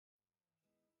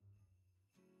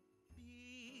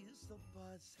will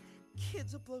buzz,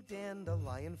 kids will blow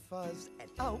dandelion fuzz, and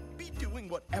I'll be doing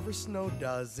whatever snow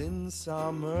does in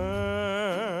summer.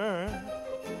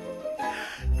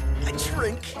 A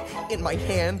drink in my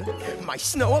hand, my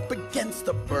snow up against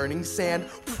the burning sand,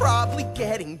 probably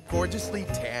getting gorgeously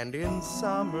tanned in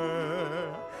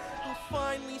summer. I'll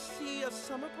finally see a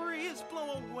summer breeze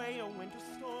blow away a winter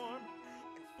storm,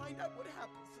 and find out what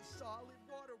happens to solid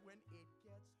water when it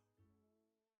gets...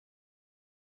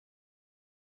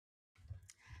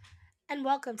 And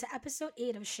welcome to episode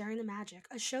 8 of Sharing the Magic,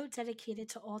 a show dedicated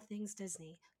to all things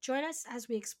Disney. Join us as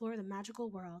we explore the magical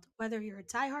world. Whether you're a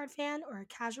diehard fan or a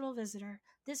casual visitor,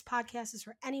 this podcast is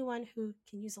for anyone who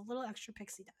can use a little extra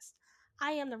pixie dust.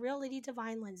 I am the real Lady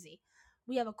Divine Lindsay.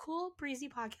 We have a cool, breezy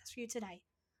podcast for you today.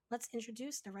 Let's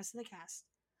introduce the rest of the cast.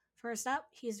 First up,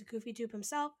 he is the goofy dupe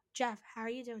himself. Jeff, how are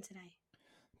you doing today?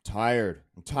 Tired.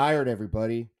 I'm tired,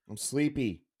 everybody. I'm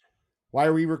sleepy. Why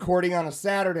are we recording on a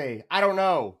Saturday? I don't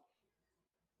know.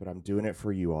 But I'm doing it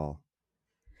for you all.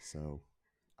 So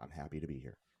I'm happy to be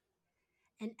here.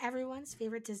 And everyone's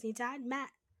favorite Disney dad,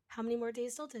 Matt. How many more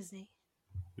days till Disney?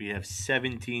 We have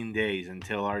 17 days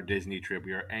until our Disney trip.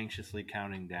 We are anxiously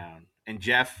counting down. And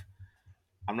Jeff,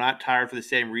 I'm not tired for the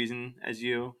same reason as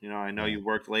you. You know, I know you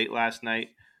worked late last night,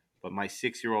 but my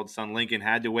 6-year-old son Lincoln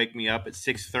had to wake me up at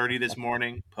 6:30 this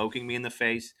morning, poking me in the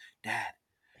face. Dad,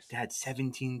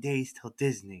 17 days till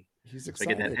Disney. He's So I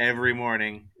excited. get that every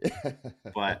morning.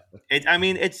 But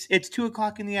it's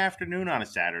 2:00 in the afternoon on a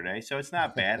Saturday, so it's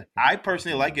not bad. I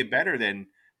personally like it better than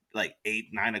like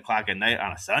 8-9 o'clock at night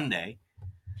on a Sunday.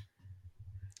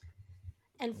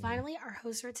 And finally, our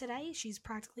host for today, she's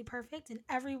practically perfect in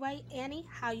every way. Annie,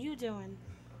 how you doing?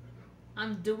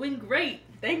 I'm doing great.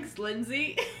 Thanks,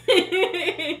 Lindsay.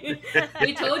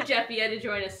 We told Jeff he had to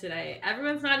join us today.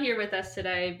 Everyone's not here with us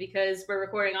today because we're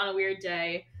recording on a weird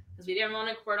day because we didn't want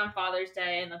to record on Father's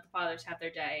Day and let the fathers have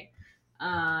their day.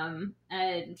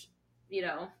 And, you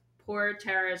know, poor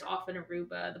Tara is off in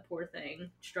Aruba, the poor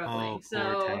thing, struggling. Oh,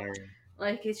 poor Tara.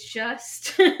 Like, it's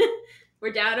just...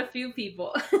 we're down a few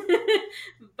people.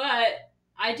 But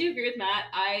I do agree with Matt.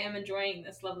 I am enjoying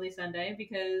this lovely Saturday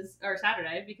because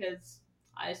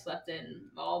I slept in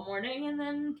all morning and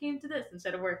then came to this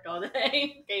instead of worked all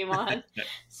day. Came on.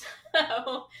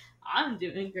 So I'm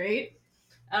doing great.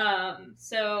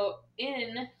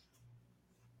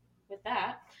 With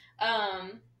that,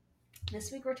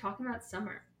 this week we're talking about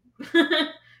summer.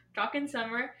 Talking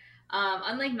summer.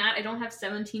 Unlike Matt, I don't have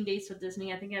 17 days with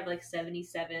Disney. I think I have like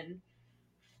 77.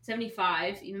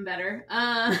 75, even better.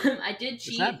 I did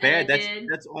cheat. It's not bad.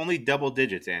 That's only double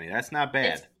digits, Annie. That's not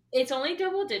bad. It's only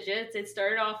double digits. It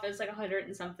started off as like 100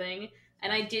 and something,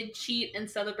 and I did cheat and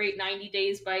celebrate 90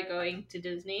 days by going to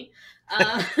Disney.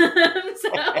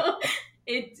 So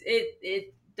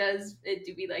it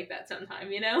do be like that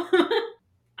sometime, you know.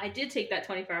 I did take that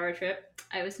 24-hour trip.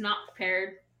 I was not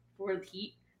prepared for the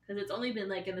heat because it's only been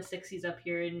like in the 60s up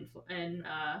here in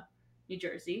New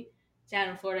Jersey. Down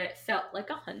in Florida, it felt like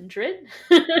 100,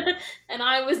 and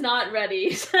I was not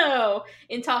ready. So,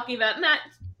 in talking about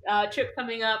Matt's trip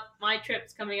coming up, my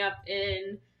trip's coming up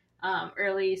in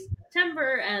early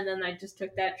September, and then I just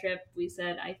took that trip. We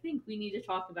said, I think we need to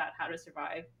talk about how to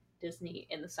survive Disney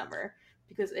in the summer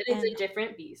because it is a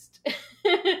different beast.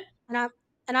 And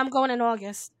I'm going in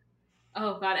August.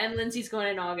 Oh God, and Lindsay's going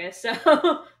in August,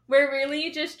 so we're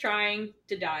really just trying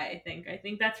to die. I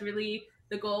think that's really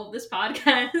the goal of this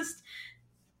podcast.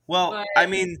 Well, but, I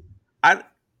mean,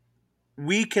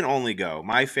 we can only go.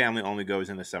 My family only goes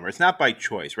in the summer. It's not by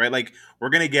choice, right? Like, we're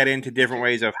going to get into different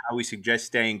ways of how we suggest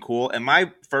staying cool. And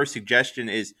my first suggestion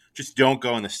is just don't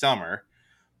go in the summer.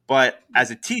 But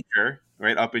as a teacher,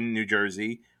 right, up in New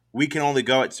Jersey, we can only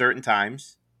go at certain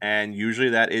times. And usually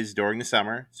that is during the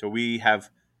summer. So we have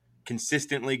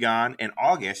consistently gone in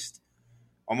August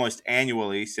almost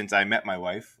annually since I met my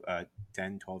wife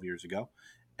 10, 12 years ago.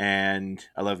 And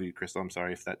I love you, Crystal. I'm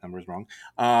sorry if that number is wrong.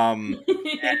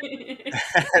 That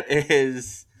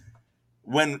is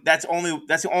when that's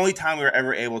the only time we were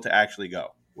ever able to actually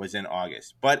go was in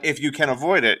August. But if you can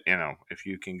avoid it, you know, if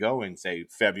you can go in say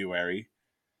February,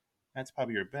 that's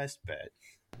probably your best bet.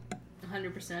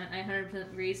 100%. I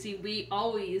 100% agree. See, we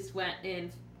always went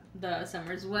in the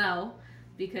summer as well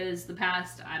because the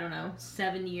past,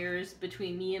 7 years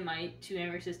between me and my two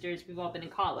younger sisters, we've all been in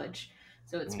college.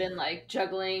 So it's been like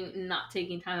juggling, not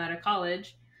taking time out of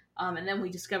college. And then we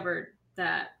discovered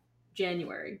that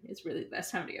January is really the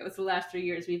best time to go. It's the last 3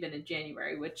 years we've been in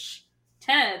January, which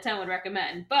 10 out of 10 would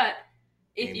recommend. But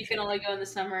if you can only go in the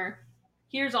summer,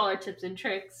 here's all our tips and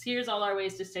tricks. Here's all our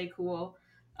ways to stay cool.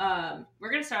 We're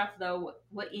going to start off, though,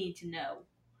 what you need to know.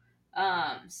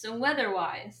 So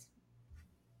weather-wise,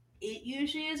 it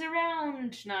usually is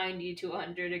around 90 to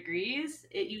 100 degrees.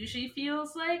 It usually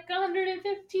feels like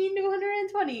 115 to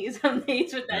 120 some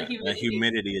days with that The humidity.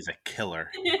 humidity is a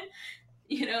killer.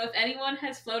 If anyone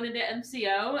has flown into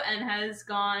MCO and has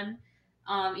gone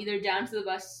either down to the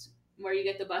bus where you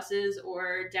get the buses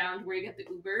or down to where you get the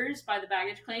Ubers by the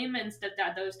baggage claim and stepped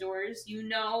out those doors,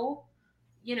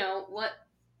 what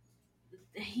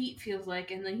the heat feels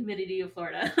like and the humidity of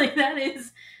Florida. Like that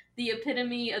is the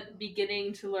epitome of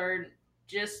beginning to learn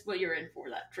just what you're in for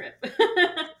that trip.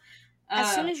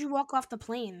 As soon as you walk off the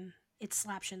plane, it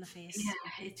slaps you in the face.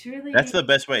 Yeah, it's really That's the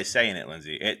best way of saying it,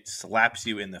 Lindsay. It slaps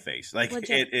you in the face. Like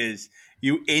Legit. it is,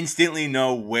 you instantly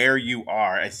know where you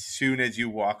are as soon as you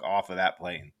walk off of that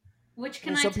plane. Which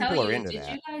can Well, I some tell people are you? into Did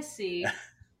that. you guys see?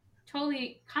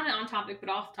 Totally, kind of on topic, but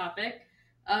off topic.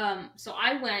 So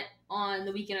I went on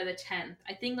the weekend of the 10th.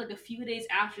 I think like a few days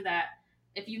after that.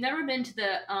 If you've never been to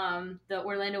the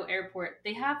Orlando airport,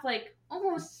 they have like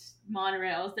almost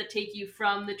monorails that take you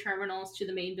from the terminals to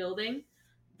the main building.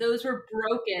 Those were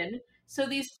broken, so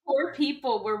these poor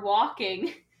people were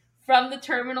walking from the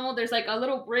terminal. There's like a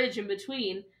little bridge in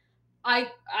between. I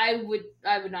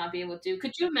would not be able to.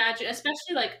 Could you imagine,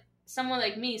 especially like someone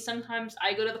like me, sometimes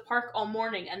I go to the park all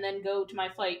morning and then go to my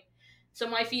flight. So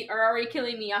my feet are already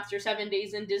killing me after 7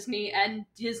 days in Disney and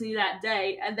Disney that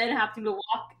day, and then having to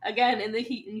walk again in the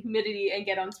heat and humidity and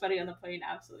get on sweaty on the plane.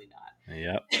 Absolutely not.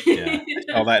 Yep. Yeah. I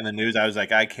saw that in the news. I was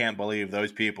like, I can't believe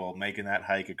those people making that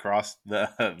hike across the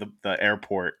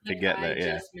airport to get I there.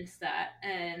 Yeah. just missed that,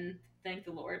 and thank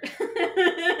the Lord.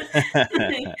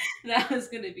 That was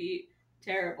going to be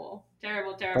terrible,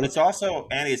 terrible, terrible. But it's also,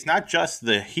 Annie, it's not just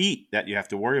the heat that you have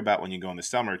to worry about when you go in the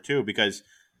summer, too, because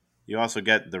you also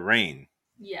get the rain,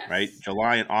 yes, right?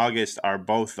 July and August are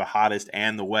both the hottest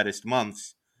and the wettest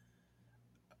months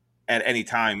at any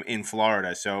time in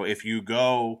Florida. So if you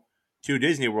go to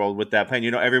Disney World with that plane,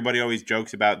 everybody always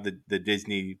jokes about the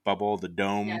Disney bubble, the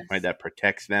dome, Yes. right, that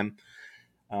protects them.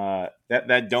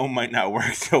 That dome might not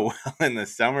work so well in the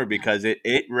summer because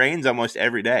it rains almost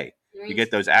every day. You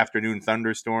get those afternoon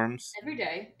thunderstorms. every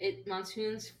day. It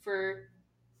monsoons for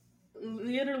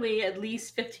literally at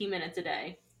least 15 minutes a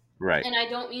day. Right. And I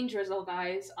don't mean drizzle,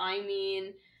 guys. I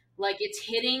mean like it's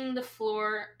hitting the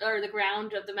floor or the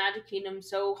ground of the Magic Kingdom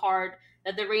so hard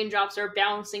that the raindrops are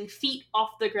bouncing feet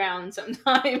off the ground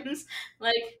sometimes.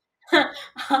 Like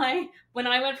when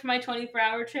I went for my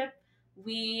 24-hour trip,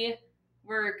 we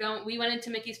we went into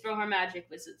Mickey's Philhar Magic,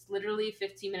 which is literally a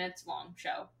 15 minutes long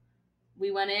show.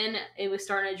 We went in, it was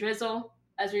starting to drizzle.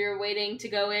 As we were waiting to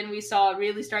go in, we saw it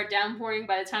really start downpouring.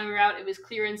 By the time we were out, it was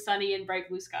clear and sunny and bright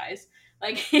blue skies.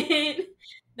 Like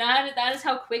that is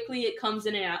how quickly it comes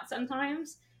in and out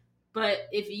sometimes. But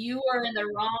if you are in the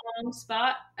wrong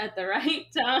spot at the right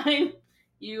time,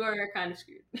 you are kind of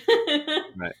screwed.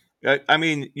 Right. I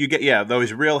mean, you get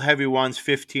those real heavy ones,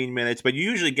 15 minutes, but you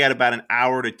usually get about an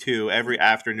hour to two every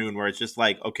afternoon where it's just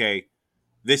like, okay,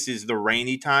 this is the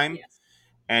rainy time. Yes.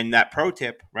 And that pro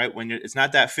tip, right? When it's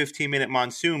not that 15-minute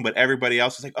monsoon, but everybody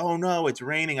else is like, oh no, it's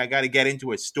raining. I got to get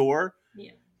into a store.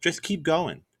 Yeah. Just keep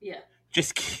going. Yeah.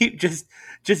 Just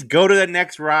go to the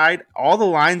next ride. All the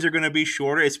lines are going to be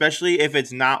shorter, especially if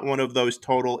it's not one of those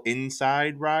total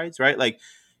inside rides, right? Like,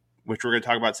 which we're going to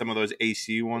talk about some of those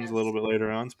AC ones a little bit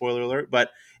later on. Spoiler alert.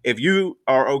 But if you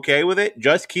are okay with it,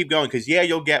 just keep going because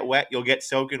you'll get wet, you'll get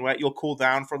soaking wet, you'll cool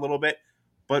down for a little bit.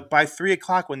 But by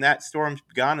 3:00, when that storm's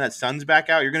gone, that sun's back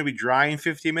out, you're going to be dry in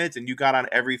 15 minutes, and you got on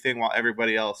everything while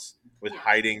everybody else was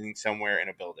hiding somewhere in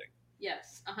a building.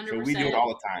 Yes, 100%. So we do it all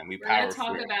the time. We're going to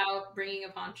talk about bringing a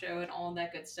poncho and all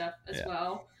that good stuff as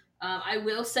well. I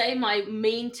will say my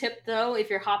main tip, though, if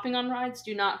you're hopping on rides,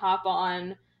 do not hop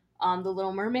on the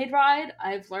Little Mermaid ride.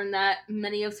 I've learned that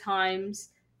many of times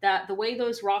that the way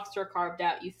those rocks are carved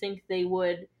out, you think they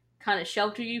would kind of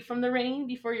shelter you from the rain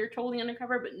before you're totally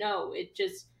undercover, but no, it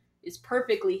just is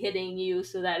perfectly hitting you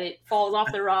so that it falls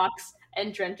off the rocks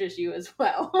and drenches you as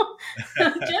well.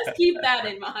 So just keep that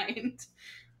in mind.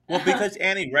 Well, because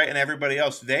Annie, right, and everybody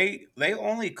else, they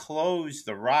only close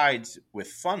the rides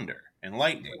with thunder and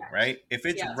lightning, right? If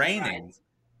it's raining,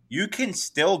 you can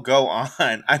still go on.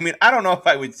 I mean, I don't know if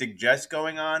I would suggest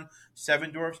going on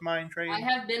Seven Dwarfs Mine Train. I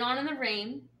have been on in the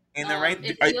rain. In the rain?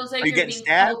 It feels like you're being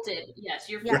pelted. Yes,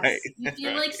 you're. Right. You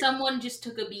feel like someone just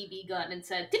took a BB gun and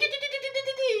said,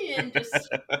 and just,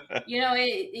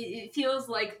 it feels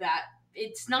like that.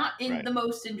 It's not the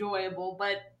most enjoyable,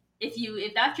 but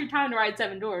if that's your time to ride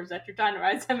Seven Dwarfs, that's your time to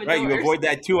ride Seven Right, you Dwarfs. avoid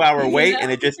that 2 hour You wait, know?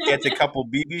 and it just gets a couple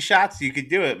BB shots. You could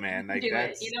do it, man. You Like do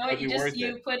it. You know what? that'd be worth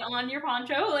You it. put on your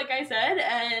poncho, like I said,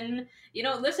 and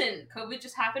listen, COVID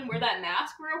just happened. Wear that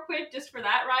mask real quick just for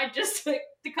that ride, just to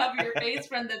cover your face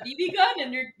from the BB gun,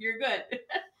 and you're good.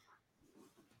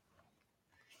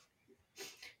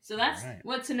 So that's Right.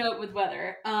 what to note with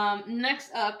weather.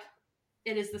 Next up,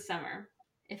 it is the summer.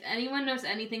 If anyone knows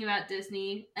anything about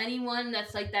Disney, anyone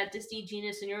that's like that Disney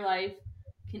genius in your life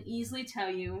can easily tell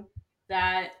you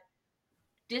that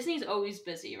Disney's always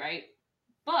busy, right?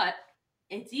 But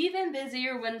it's even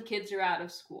busier when kids are out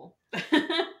of school.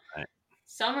 Right.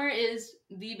 Summer is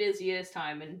the busiest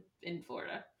time in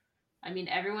Florida. I mean,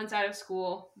 everyone's out of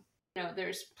school.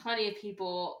 There's plenty of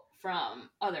people from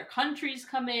other countries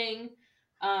coming.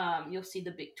 You'll see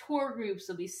the big tour groups.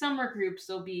 There'll be summer groups.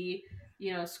 There'll be,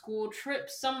 school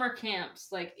trips, summer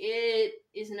camps. Like, it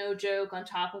is no joke on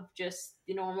top of just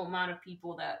the normal amount of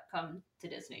people that come to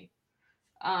Disney.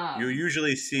 You Um,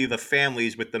 usually see the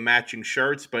families with the matching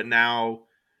shirts, but now,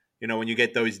 when you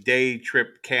get those day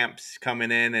trip camps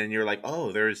coming in, and you're like,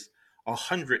 oh, there's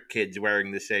 100 kids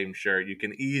wearing the same shirt. You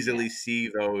can easily see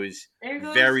those there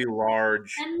goes very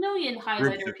large 10 million groups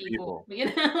highlighter of people.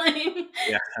 people. Like,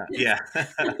 Yeah,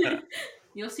 yeah,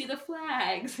 you'll see the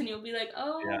flags and you'll be like,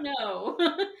 oh yeah. no,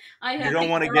 I You have don't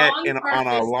picked want to the get wrong in park on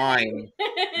a this line.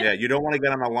 day. Yeah, you don't want to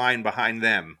get on a line behind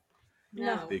them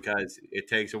No. No. because it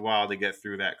takes a while to get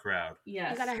through that crowd. You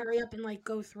Yes. gotta hurry up and like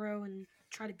go through and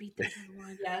try to beat them through the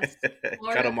line. Yes. Cut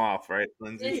Florida, them off, right,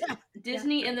 Lindsay? Yeah.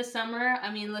 Disney in the summer, I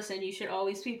mean, listen, you should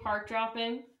always be park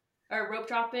dropping or rope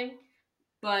dropping,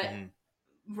 but Mhm.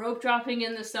 rope dropping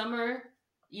in the summer,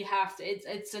 you have to,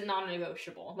 it's a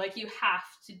non-negotiable. Like, you have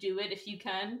to do it if you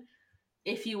can,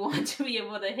 if you want to be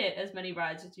able to hit as many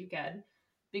rides as you can,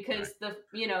 because the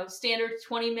standard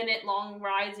 20-minute long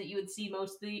rides that you would see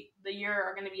most of the year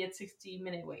are going to be at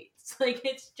 60-minute waits. Like,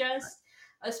 it's just,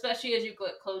 especially as you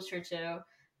get closer to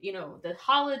the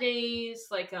holidays,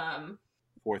 like 4th of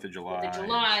 4th of July and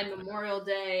July, stuff like that. Memorial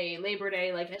Day, Labor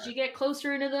Day, like as you get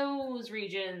closer into those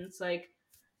regions, like,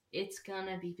 it's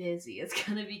gonna be busy, it's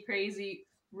gonna be crazy.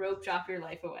 Rope drop your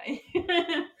life away.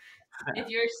 If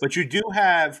you're But you do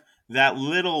have that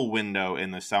little window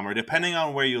in the summer, depending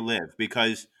on where you live,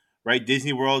 because right,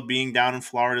 Disney World being down in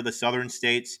Florida, the southern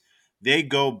states, they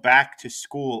go back to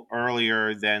school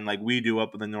earlier than like we do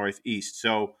up in the Northeast.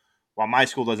 So while my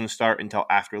school doesn't start until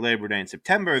after Labor Day in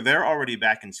September, they're already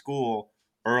back in school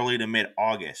early to mid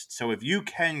August. So if you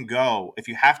can go, if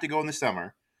you have to go in the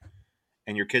summer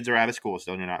and your kids are out of school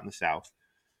still and you're not in the South,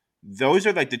 those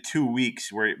are like the 2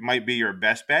 weeks where it might be your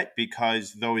best bet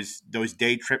because those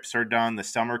day trips are done, the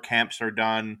summer camps are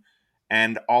done,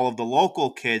 and all of the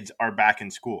local kids are back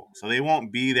in school. So they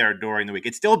won't be there during the week.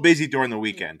 It's still busy during the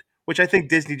weekend, which I think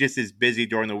Disney just is busy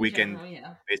during the in weekend general,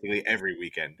 yeah, basically every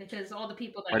weekend. because all the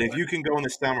people But that if work. you can go in the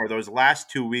summer, those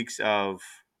last 2 weeks of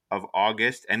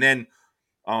August, and then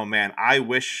oh man, I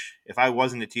wish if I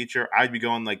wasn't a teacher, I'd be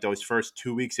going like those first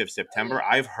 2 weeks of Oh September. yeah,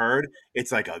 I've heard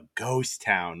it's like a ghost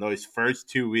town. Those first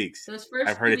 2 weeks, those I've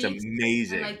first heard two it's weeks and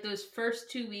amazing. like those first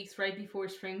 2 weeks right before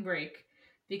spring break,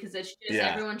 because it's just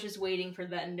Yeah, everyone's just waiting for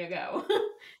them to go,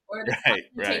 or the right,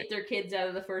 to right. take their kids out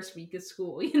of the first week of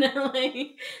school.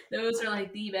 Like, those are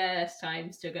like the best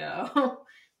times to go.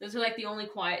 Those are like the only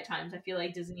quiet times I feel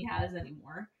like Disney has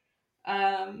anymore.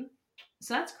 Um,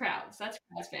 so that's crowds. That's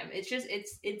crowds, fam. It's just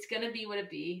it's gonna be what it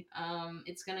be.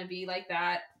 It's gonna be like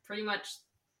that pretty much.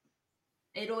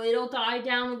 It'll die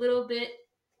down a little bit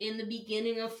in the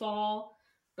beginning of fall,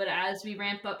 but as we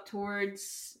ramp up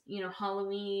towards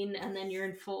Halloween, and then you're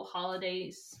in full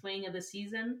holiday swing of the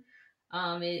season,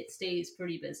 it stays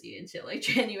pretty busy until like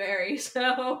January.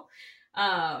 So,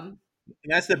 um,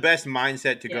 And that's the best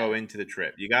mindset to yeah, go into the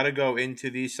trip. You got to go into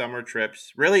these summer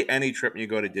trips, really any trip when you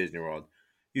go to Disney World.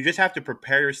 You just have to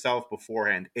prepare yourself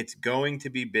beforehand. It's going to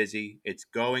be busy. It's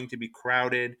going to be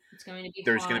crowded. it's going to be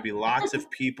There's going to hot. be lots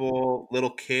of people,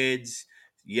 little kids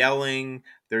yelling.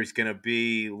 There's going to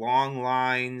be long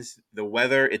lines. The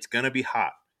weather, it's going to be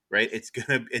hot, right? It's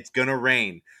going to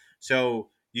rain. So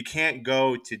you can't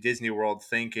go to Disney World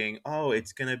thinking, "Oh,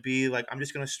 it's going to be like I'm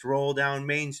just going to stroll down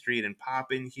Main Street and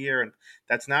pop in here." And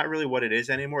that's not really what it is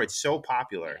anymore. It's so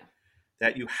popular Yeah,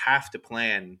 that you have to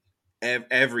plan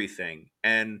everything.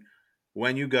 And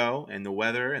when you go and the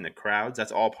weather and the crowds,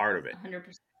 that's all part of it.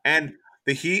 100%. And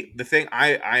the heat, the thing,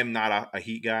 I am not a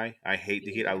heat guy. I hate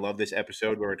the heat. I Either. love this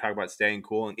episode where we're talking about staying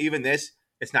cool. And even this,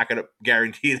 it's not going to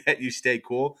guarantee that you stay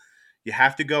cool. You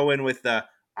have to go in with the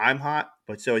I'm hot,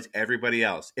 but so is everybody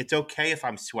else. It's okay if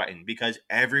I'm sweating because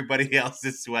everybody else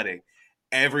is sweating.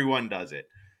 Everyone does it.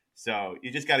 So you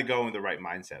just got to go in the right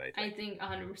mindset, I I think. think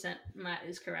 100% Matt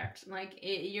is correct. Like,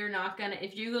 you're not gonna,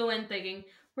 if you go in thinking,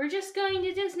 we're just going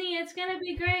to Disney, it's gonna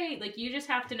be great. Like, you just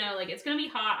have to know, like, it's gonna be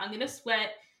hot, I'm gonna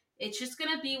sweat, it's just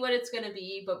gonna be what it's gonna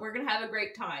be, but we're gonna have a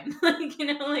great time. Like,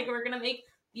 like, we're gonna make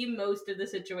the most of the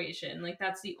situation. Like,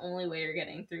 that's the only way you're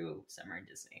getting through summer in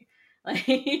Disney. Like,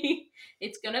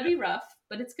 it's gonna be rough,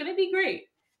 but it's gonna be great.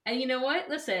 And you know what?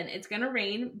 Listen, it's gonna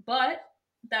rain, but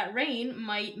that rain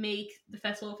might make the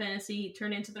Festival of Fantasy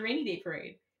turn into the rainy day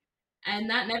parade, and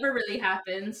that never really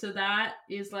happens. So that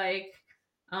is like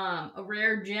a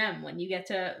rare gem when you get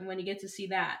to see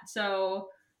that. So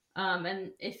and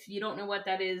if you don't know what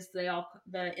that is,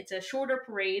 it's a shorter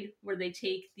parade where they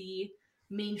take the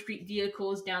Main Street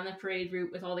vehicles down the parade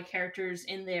route with all the characters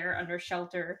in there under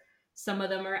shelter. Some of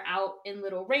them are out in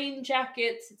little rain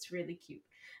jackets. It's really cute.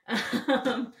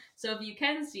 So if you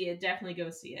can see it, definitely go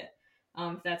see it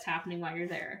if that's happening while you're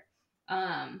there.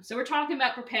 So we're talking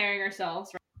about preparing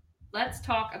ourselves. Let's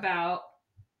talk about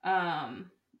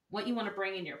what you want to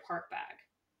bring in your park bag.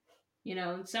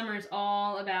 Summer is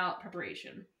all about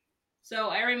preparation. So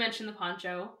I already mentioned the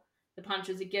poncho. The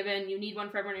poncho is a given. You need one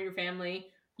for everyone in your family.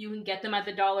 You can get them at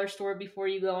the dollar store before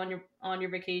you go on your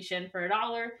vacation for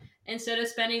 $1 instead of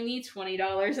spending the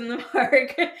 $20 in the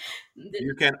park.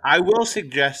 You can. I will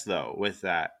suggest though, with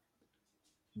that,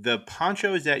 the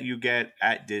ponchos that you get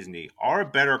at Disney are a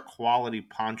better quality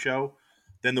poncho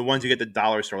than the ones you get at the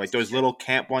dollar store. Like those little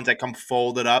camp ones that come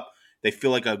folded up, they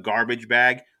feel like a garbage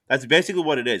bag. That's basically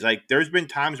what it is. Like there's been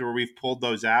times where we've pulled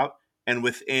those out and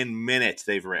within minutes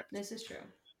they've ripped. This is true.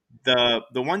 The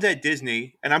ones at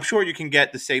Disney, and I'm sure you can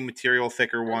get the same material,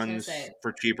 thicker I was gonna ones say,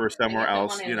 for cheaper I somewhere got them on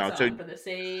else. So Amazon for the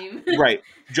same. right,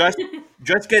 just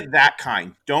just get that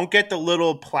kind. Don't get the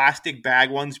little plastic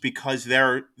bag ones because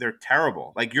they're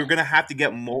terrible. Like you're gonna have to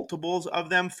get multiples of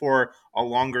them for a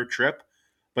longer trip,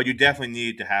 but you definitely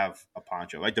need to have a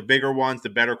poncho. Like the bigger ones, the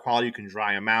better quality. You can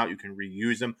dry them out. You can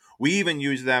reuse them. We even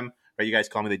use them. Right, you guys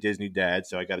call me the Disney dad,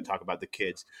 so I got to talk about the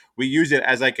kids. We use it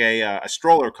as like a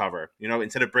stroller cover.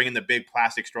 Instead of bringing the big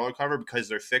plastic stroller cover because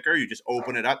they're thicker, you just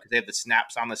open it up because they have the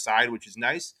snaps on the side, which is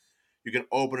nice. You can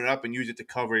open it up and use it to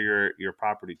cover your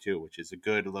property too, which is a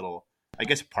good little, I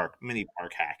guess, mini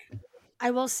park hack. I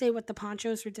will say with the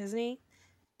ponchos for Disney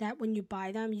that when you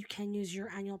buy them, you can use your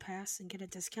annual pass and get a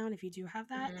discount if you do have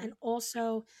that. Mhm. And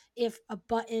also, if a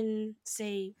button,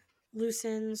 say,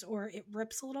 loosens or it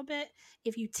rips a little bit,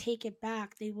 if you take it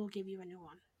back, they will give you a new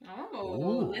one.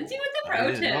 Oh, Lindsay with the I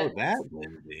pro didn't know tip. that,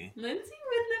 Lindsay. Lindsay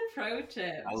with the pro I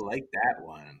tips. like that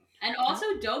one. And also,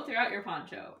 don't throw out your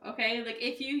poncho, okay? Like,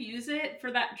 if you use it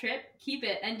for that trip, keep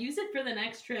it and use it for the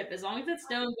next trip as long as it's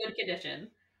still in good condition.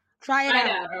 Try it Try it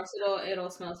out. out, or else it'll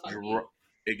smell funky.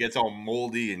 It gets all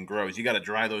moldy and gross. You got to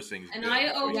dry those things And good I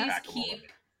before you always pack them away.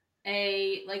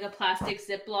 keep a plastic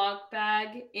Ziploc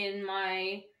bag in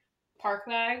my park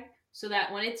bag so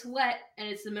that when it's wet and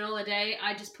it's the middle of the day,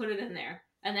 I just put it in there.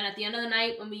 And then at the end of the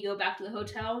night, when we go back to the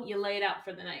hotel, you lay it out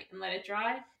for the night and let it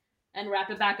dry and wrap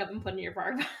it back up and put it in your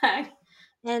park bag.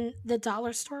 And the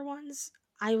dollar store ones,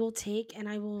 I will take and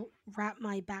I will wrap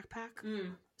my backpack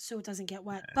so it doesn't get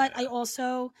wet. But I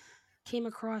also came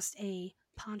across a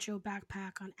poncho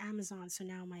backpack on Amazon, so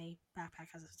now my backpack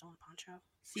has its own poncho.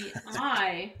 See,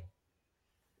 I,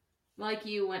 like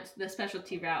you, went the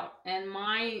specialty route, and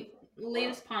my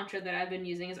latest poncho that I've been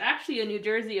using is actually a New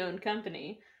Jersey owned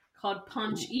company called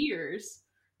Punch Ears,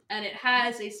 and it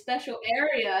has a special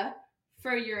area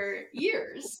for your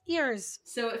ears. Ears.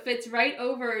 So it fits right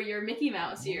over your Mickey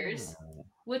Mouse ears,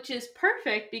 which is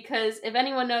perfect because if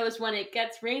anyone knows, when it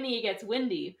gets rainy, it gets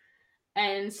windy.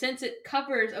 And since it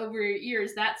covers over your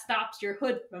ears, that stops your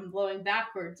hood from blowing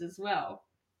backwards as well.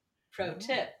 Pro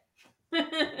tip.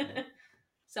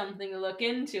 Something to look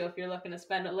into if you're looking to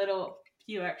spend a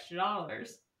few extra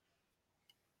dollars.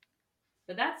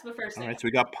 But that's the first All thing. right, so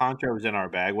we got ponchos in our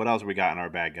bag. What else we got in our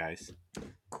bag, guys?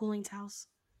 Cooling towels.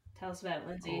 Tell us about it,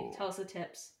 Lindsay. Oh. Tell us the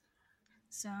tips.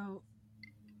 So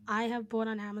I have bought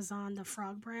on Amazon the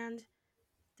Frog brand.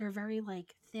 They're very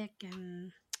thick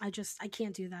and I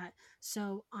can't do that.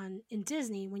 So in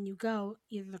Disney, when you go,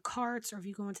 either the carts or if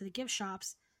you go into the gift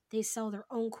shops, they sell their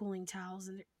own cooling towels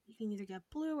and you can either get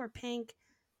blue or pink.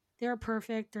 They're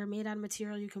perfect. They're made out of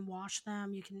material. You can wash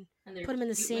them. You can put them in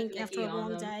the sink after a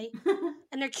long day.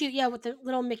 And they're cute, yeah, with the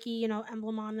little Mickey,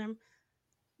 emblem on them.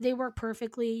 They work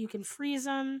perfectly. You can freeze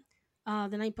them the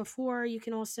night before. You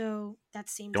can also, that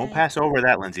same Don't day. pass over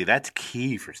that, Lindsay. That's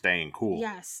key for staying cool.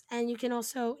 Yes. And you can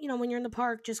also, when you're in the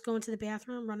park, just go into the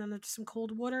bathroom, run under some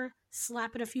cold water,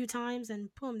 slap it a few times, and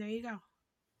boom, there you go.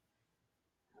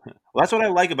 Well, that's what I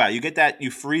like about it. You get that,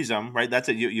 you freeze them, right? That's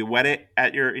it. You wet it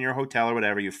at in your hotel or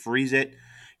whatever. You freeze it,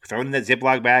 you throw it in that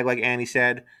Ziploc bag, like Annie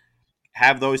said.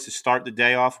 Have those to start the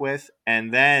day off with,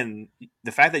 and then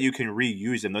the fact that you can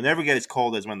reuse them. They'll never get as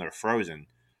cold as when they're frozen,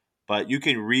 but you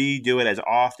can redo it as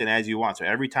often as you want. So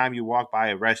every time you walk by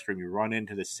a restroom, you run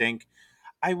into the sink.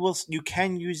 You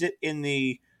can use it in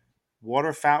the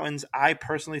water fountains. I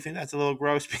personally think that's a little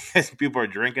gross because people are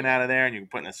drinking out of there and you can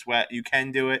put in a sweat. You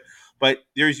can do it, but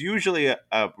there's usually a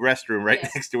restroom right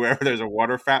next to wherever there's a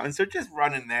water fountain. So just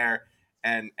run in there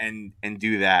and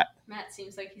do that. Matt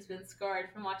seems like he's been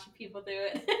scarred from watching people do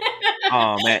it.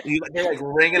 Oh man, they're like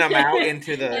wringing them out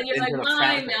into the and you're into like, the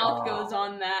my fountain. mouth goes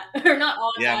on that, or not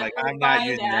on Yeah, that. I'm like, or I'm not by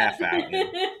using that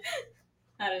fountain.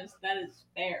 that is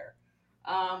fair.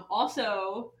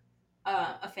 Also,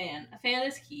 a fan. A fan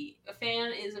is key. A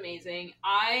fan is amazing.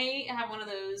 I have one of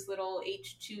those little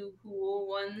H2 cool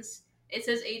ones. It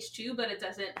says H2, but it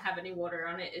doesn't have any water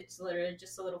on it. It's literally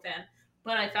just a little fan.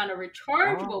 But I found a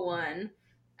rechargeable one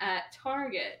at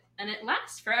Target, and it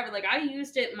lasts forever. Like, I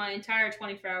used it my entire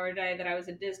 24-hour day that I was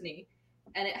at Disney,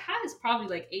 and it has probably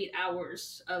like 8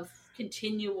 hours of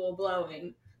continual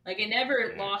blowing. Like, it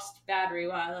never lost battery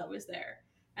while I was there.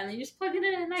 And then you just plug it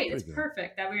in at night. It's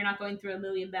perfect. That way you're not going through a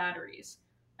million batteries.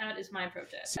 That is my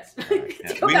protest.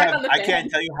 I can't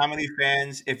tell you how many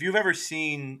fans. If you've ever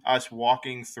seen us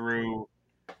walking through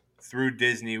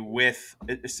Disney with,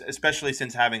 especially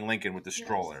since having Lincoln with the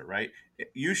stroller, right?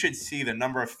 You should see the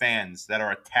number of fans that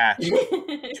are attached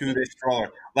to this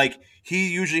stroller. Like,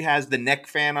 he usually has the neck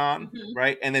fan on,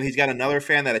 right? And then he's got another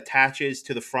fan that attaches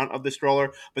to the front of the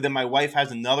stroller. But then my wife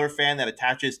has another fan that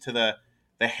attaches to the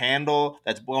handle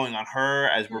that's blowing on her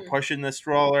as we're pushing the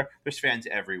stroller. There's fans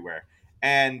everywhere.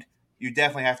 And you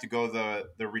definitely have to go the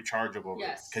rechargeable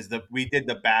route. Because we did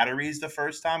the batteries the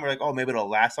first time. We're like, oh, maybe it'll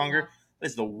last longer.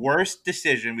 This is the worst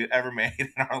decision we've ever made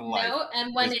in our life. No,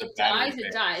 and when it dies,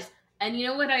 it dies. And you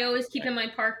know what I always keep in my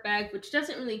park bag, which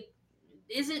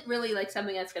isn't really like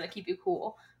something that's going to keep you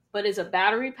cool, but is a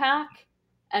battery pack.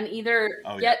 And either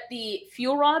get the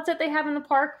fuel rods that they have in the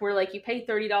park where like you pay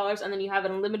 $30 and then you have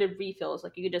unlimited refills.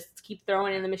 Like you could just keep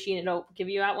throwing in the machine and it'll give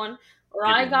you out one. Or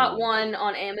I got one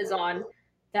on Amazon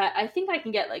that I think I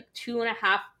can get like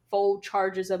 2.5 full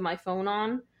charges of my phone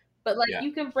on. But like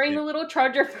you can bring a little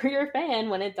charger for your fan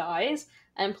when it dies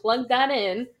and plug that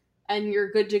in and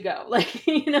you're good to go. Like,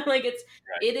 like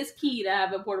it is key to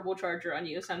have a portable charger on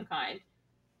you of some kind.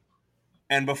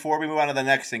 And before we move on to the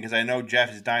next thing, because I know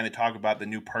Jeff is dying to talk about the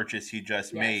new purchase he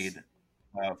just made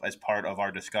as part of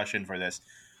our discussion for this.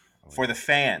 For the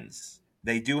fans,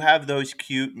 they do have those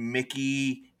cute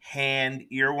Mickey hand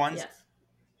ear ones. Yes.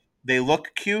 They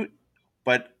look cute,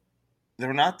 but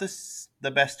they're not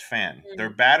the best fan. Mm-hmm. They're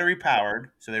battery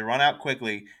powered, so they run out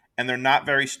quickly, and they're not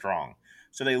very strong.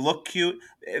 So they look cute.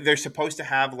 They're supposed to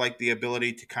have like the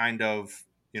ability to kind of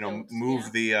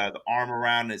move the arm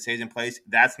around and it stays in place.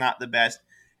 That's not the best.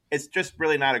 It's just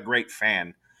really not a great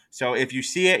fan. So if you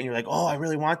see it and you're like, oh, I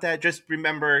really want that, just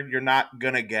remember you're not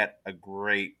going to get a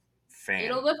great fan.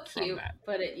 It'll look cute,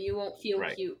 but you won't feel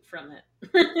cute from it.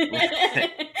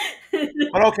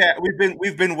 But okay,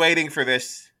 we've been waiting for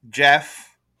this.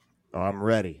 Jeff. I'm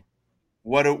ready.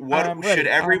 What should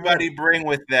everybody bring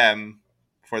with them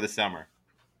for the summer?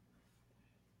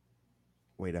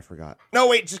 Wait, I forgot. No,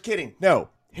 wait, just kidding. No.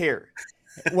 Here.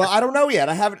 Well, I don't know yet.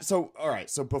 I haven't. So, all right.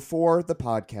 So before the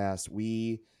podcast,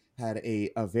 we had a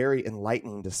very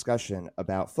enlightening discussion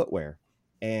about footwear.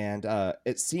 And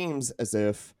it seems as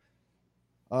if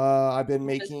I've been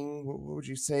making, what would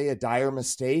you say, a dire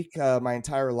mistake my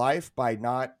entire life by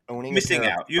not owning missing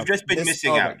out. You've just been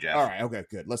missing out, Jeff. All right. Okay,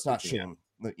 good. Let's not shame.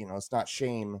 Let's not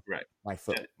shame my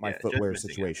footwear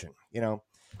situation.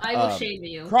 I will shame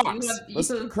you. Crocs.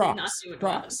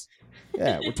 Crocs.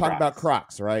 Yeah, we're talking about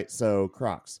Crocs, right? So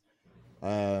Crocs.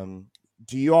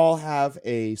 Do you all have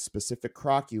a specific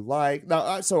Croc you like?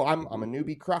 Now, so I'm a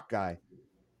newbie Croc guy.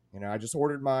 I just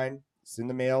ordered mine. It's in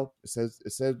the mail. It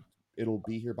said it'll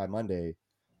be here by Monday.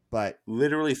 But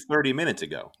literally 30 minutes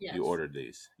ago, you ordered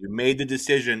these. You made the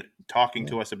decision talking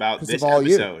to us about this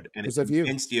episode, and it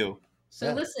convinced you.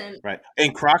 So listen, right?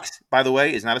 And Crocs, by the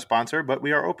way, is not a sponsor, but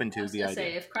we are open to the idea.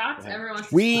 Say, if Crocs ever wants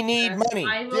to we need money.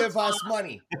 Give us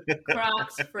money.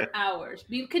 Crocs for hours.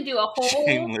 We could do a whole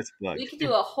shameless plug. We could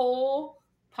do a whole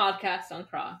podcast on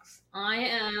Crocs. I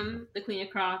am the queen of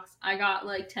Crocs. I got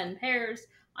like 10 pairs.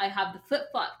 I have the flip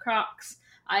flop Crocs.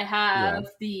 I have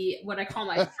the what I call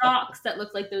my Crocs that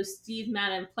look like those Steve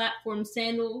Madden platform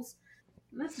sandals.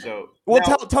 So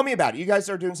tell me about it. You guys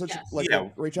are doing such a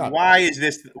great job. Why is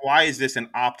this an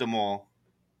optimal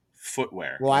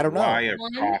footwear? Well, I don't know. Why are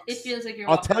One, Crocs? it feels like you're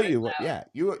I'll walking tell on a you what. cloud.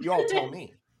 Yeah, you all tell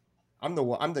me. I'm the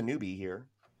newbie here.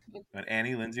 But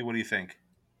Annie, Lindsay, what do you think?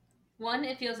 One,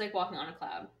 it feels like walking on a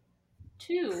cloud.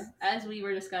 Two, as we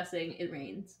were discussing, it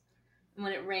rains. And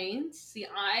when it rains, see,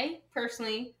 I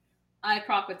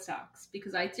croc with socks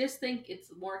because I just think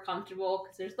it's more comfortable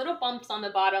because there's little bumps on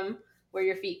the bottom where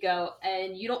your feet go,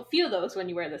 and you don't feel those when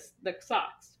you wear the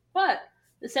socks. But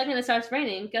the second it starts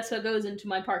raining, guess what goes into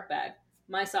my park bag?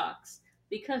 My socks.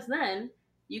 Because then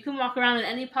you can walk around in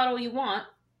any puddle you want,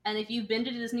 and if you've been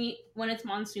to Disney when it's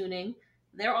monsooning,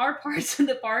 there are parts of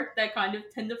the park that kind of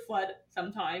tend to flood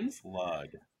sometimes.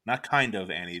 Flood. Not kind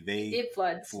of, Annie. They It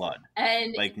floods. flood.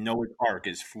 And Like Noah's Ark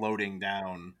is floating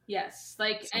down. yes,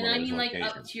 like, Some and of I those mean like up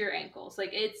locations. to your ankles.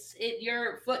 Like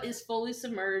your foot is fully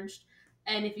submerged,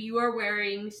 and if you are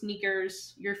wearing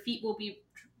sneakers, your feet will be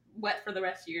wet for the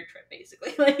rest of your trip.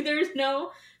 Basically, like there's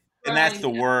no. And that's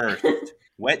the drying down. worst.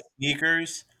 Wet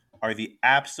sneakers are the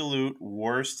absolute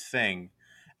worst thing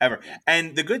ever.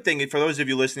 And the good thing for those of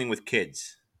you listening with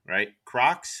kids, right?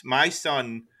 Crocs. My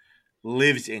son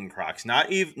lives in Crocs. Not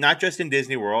just in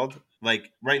Disney World.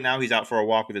 Like right now, he's out for a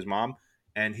walk with his mom,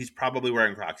 and he's probably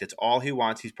wearing Crocs. It's all he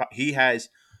wants. He has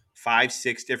 5,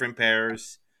 6 different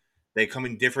pairs. They come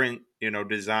in different,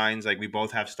 designs. Like we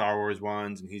both have Star Wars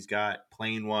ones, and he's got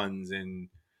plain ones and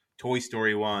Toy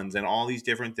Story ones, and all these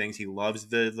different things. He loves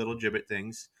the little gibbet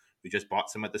things. We just bought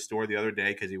some at the store the other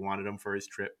day because he wanted them for his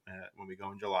trip when we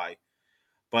go in July.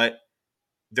 But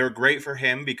they're great for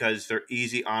him because they're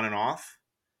easy on and off.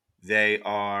 They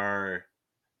are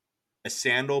a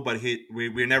sandal, but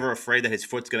we're never afraid that his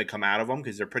foot's going to come out of them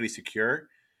because they're pretty secure.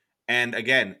 And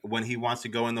again, when he wants to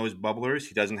go in those bubblers,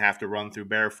 he doesn't have to run through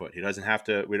barefoot. He doesn't have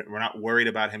to. We're not worried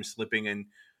about him slipping in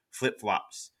flip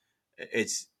flops.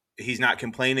 He's not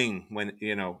complaining when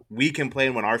we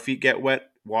complain when our feet get wet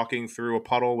walking through a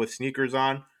puddle with sneakers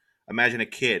on. Imagine a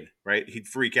kid, right? He'd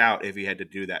freak out if he had to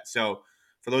do that. So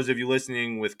for those of you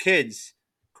listening with kids,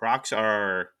 Crocs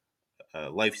are a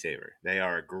lifesaver. They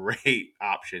are a great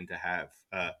option to have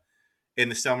in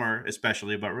the summer,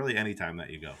 especially, but really anytime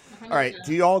that you go. All right.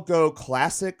 Do you all go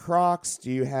classic Crocs?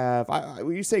 Do you have?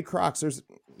 When you say Crocs, there's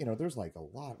like a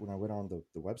lot. When I went on the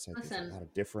website, there's a lot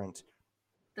of different.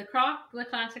 The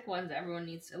classic ones, everyone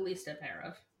needs at least a pair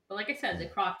of. But like I said, the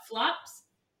Croc flops,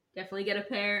 definitely get a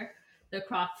pair. The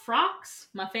Croc frocks,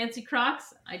 my fancy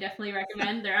Crocs, I definitely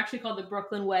recommend. They're actually called the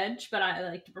Brooklyn Wedge, but I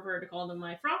like to prefer to call them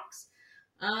my frocks.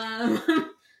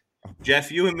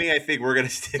 Jeff, you and me, I think we're gonna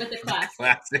stick with the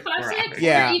classic Crocs.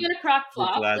 Yeah. Or even a Croc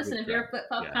flop. Listen, if you're a Croc. flip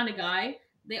flop kind of guy,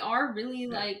 they are really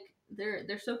like they're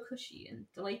so cushy and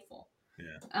delightful.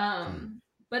 Yeah.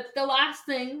 But the last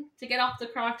thing to get off the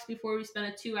Crocs before we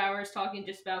spend 2 hours talking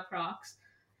just about Crocs,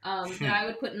 that I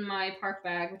would put in my park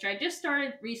bag, which I just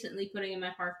started recently putting in my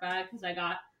park bag because I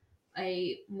got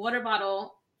a water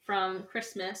bottle from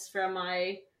Christmas from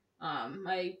my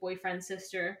my boyfriend's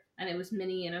sister, and it was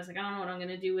mini, and I was like, I don't know what I'm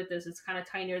gonna do with this. It's kind of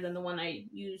tinier than the one I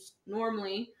use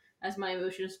normally as my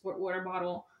emotional support water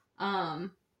bottle.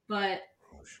 But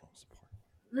Emotional support.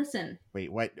 Listen.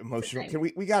 Wait, what emotional? Can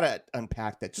we gotta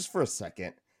unpack that just for a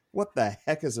second? What the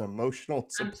heck is an emotional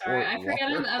support? I'm sorry, I forget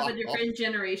I'm of a different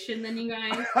generation than you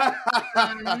guys.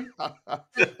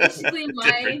 Basically,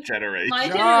 my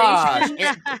generation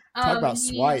talk about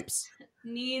swipes.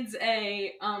 Needs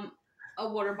a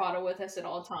water bottle with us at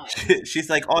all times. She's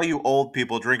like all you old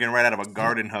people drinking right out of a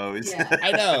garden hose. Yeah.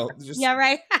 I know. Yeah,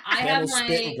 right. I have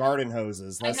spitting garden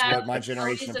hoses. That's what my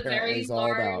generation apparently is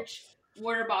all about.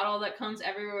 Water bottle that comes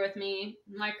everywhere with me.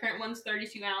 My current one's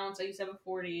 32 ounce. I used to have a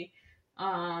 40.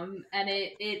 And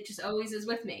it just always is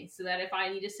with me, so that if I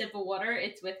need a sip of water,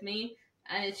 it's with me.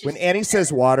 And it's just when Annie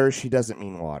says water, she doesn't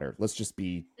mean water. Let's just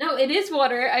be. No, it is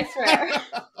water. I swear.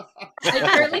 I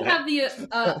currently have the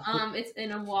it's an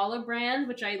Awala brand,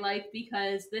 which I like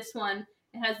because this one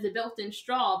it has the built-in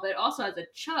straw, but it also has a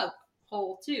chug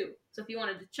hole too. So if you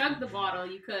wanted to chug the bottle,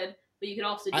 you could, but you could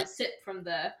also just sip from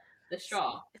the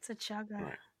straw. It's a chugger.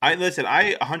 Right. I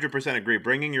 100% agree.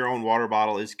 Bringing your own water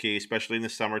bottle is key, especially in the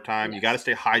summertime. Yes. You got to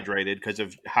stay hydrated because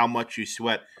of how much you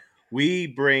sweat. We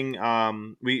bring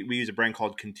we use a brand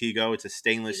called Contigo. It's a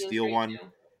stainless steel one. Too.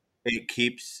 It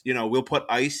keeps, we'll put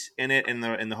ice in it in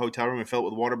the hotel room and fill it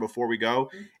with water before we go,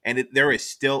 and there is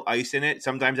still ice in it.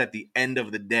 Sometimes at the end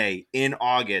of the day in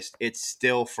August, it's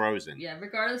still frozen. Yeah,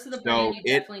 regardless of the brand, you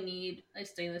definitely need a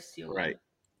stainless steel. Right. One.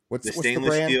 What's the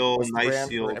brand? Steel, what's the nice brand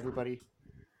steel. For everybody.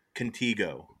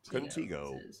 Contigo. Sure.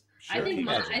 I think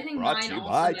brought mine to you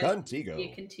also by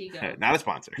Contigo. Contigo. Not a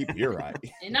sponsor. You're right.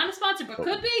 Not a sponsor, but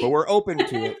could be. But we're open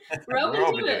to it. We're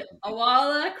open to it.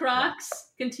 Awala, Crocs,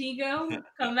 Contigo,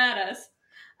 come at us.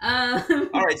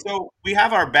 All right, so we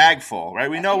have our bag full, right?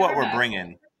 We Yes, know we have what our we're bag full.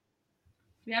 bringing,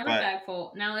 We have our but bag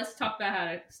full. Now let's talk about how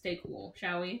to stay cool,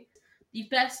 shall we? The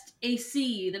best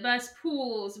AC, the best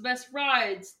pools, the best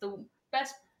rides, the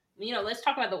best, let's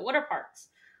talk about the water parks.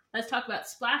 Let's talk about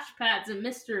splash pads and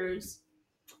misters.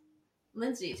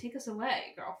 Lindsay, take us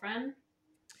away, girlfriend.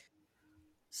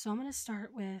 So I'm going to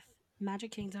start with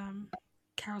Magic Kingdom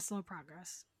Carousel of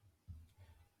Progress.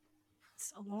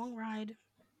 It's a long ride,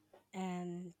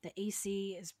 and the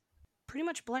AC is pretty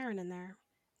much blaring in there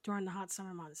during the hot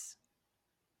summer months.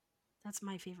 That's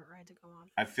my favorite ride to go on.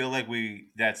 I feel like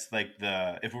that's like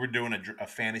if we were doing a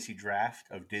fantasy draft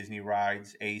of Disney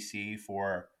rides AC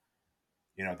for,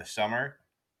 the summer,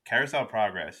 Carousel of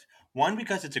Progress. One,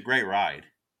 because it's a great ride,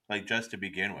 like just to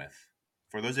begin with.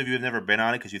 For those of you who've never been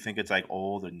on it because you think it's like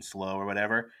old and slow or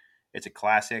whatever, it's a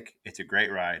classic. It's a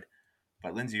great ride.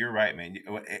 But Lindsay, you're right, man.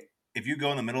 If you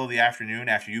go in the middle of the afternoon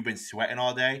after you've been sweating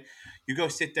all day, you go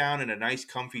sit down in a nice,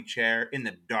 comfy chair in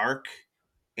the dark,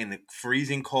 in the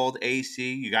freezing cold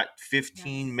AC. You got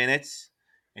 15 Yes. minutes,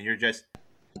 and you're just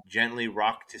gently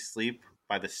rocked to sleep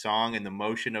by the song and the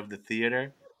motion of the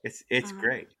theater. It's Uh-huh.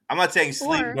 great. I'm not saying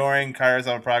sleep Or during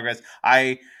Carousel of Progress.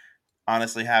 I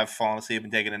honestly have fallen asleep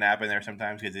and taken a nap in there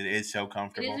sometimes because it is so It is a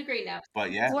comfortable. great nap.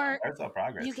 But yeah, or Carousel of you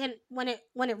Progress. can when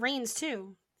it rains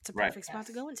too. It's a Right. perfect spot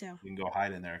to Yes. go into. You can go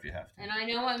hide in there if you have to. And I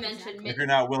know I mentioned Exactly. If you're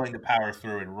not willing to power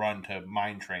through and run to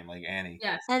mine train like Annie.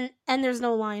 yes, And there's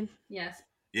no line. yes.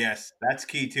 Yes, that's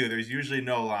key too. There's usually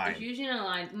no There's line. usually no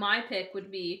line. My pick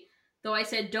would be, though I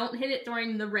said don't hit it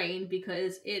during the rain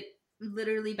because it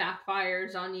literally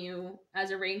backfires on you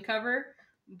as a rain cover.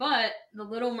 But the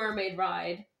Little Mermaid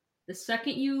ride, the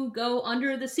second you go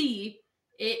under the sea,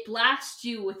 it blasts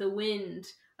you with a wind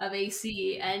of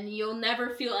AC, and you'll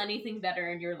never feel anything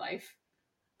better in your life.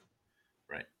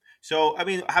 Right. So, I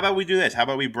mean, how about we do this? How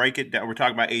about we break it down? We're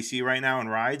talking about AC right now and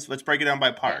rides. Let's break it down by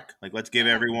Yeah. park. Like, let's give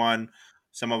Okay. everyone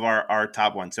some of our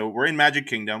top ones. So, we're in Magic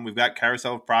Kingdom. We've got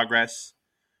Carousel of Progress,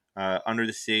 Under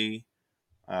the Sea,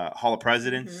 Hall of Mm-hmm.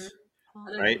 Presidents,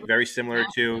 Well, right? Very similar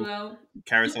to Duo.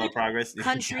 Carousel of Progress. Go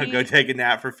country take a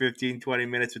nap for 15, 20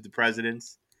 minutes with the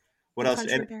presidents. What else?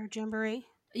 Country Bear Jamboree.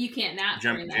 You can't nap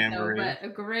during that though, Jamboree. but a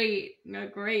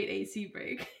great AC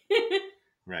break.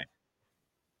 Right.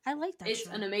 I like that It's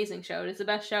show. an amazing show. It's the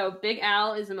best show. Big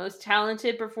Al is the most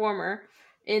talented performer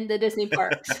in the Disney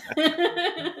parks.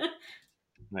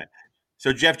 Right.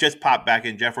 So Jeff just popped back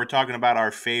in. Jeff, we're talking about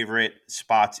our favorite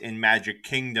spots in Magic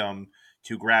Kingdom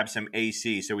to grab some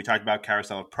AC. So we talked about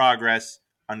Carousel of Progress,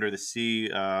 Under the Sea,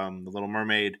 The Little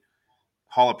Mermaid,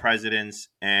 Hall of Presidents,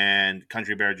 and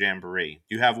Country Bear Jamboree.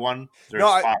 Do you have one? Is there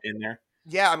No, a spot in there?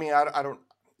 yeah, I mean, I don't.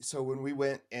 So when we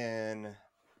went in,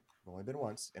 I've only been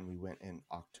once, and we went in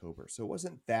October, so it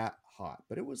wasn't that hot,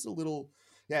 but it was a little.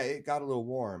 Yeah, it got a little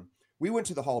warm. We went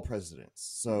to the Hall of Presidents,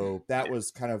 so that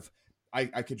was kind of. I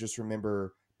could just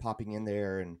remember popping in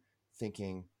there and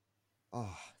thinking,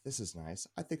 "Oh, this is nice.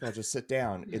 I think I'll just sit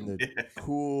down in the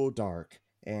cool dark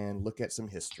and look at some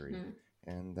history." Mhm.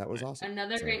 And that was awesome.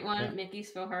 Another So, great one, yeah.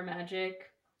 Mickey's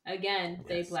Magic. Again,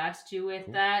 they Yes. blast you with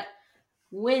Cool. that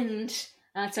wind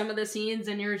on some of the scenes,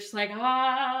 and you're just like,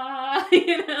 like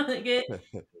it.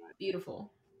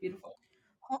 Beautiful, beautiful.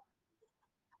 Ha-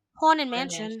 Haunted Haunted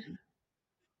Mansion. Mansion.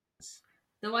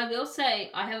 Though I will say,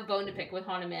 I have a bone to pick with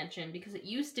Haunted Mansion because it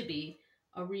used to be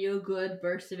a real good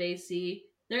burst of AC.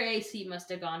 Their AC must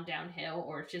have gone downhill,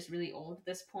 or it's just really old at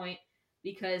this point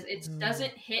because it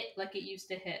doesn't hit like it used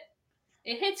to hit.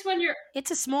 It hits when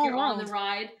It's a small you're on the world.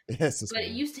 ride, Yes, but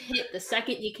it used to hit the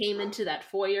second you came into that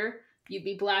foyer. You'd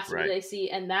be blasted with Right.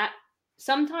 AC, and that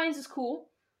sometimes is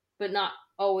cool, but not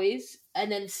always.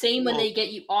 And then same when Well, they get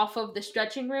you off of the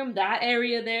stretching room, that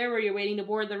area there where you're waiting to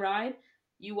board the ride,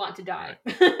 you want to die.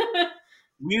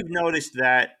 we've noticed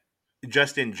that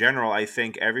just in general, I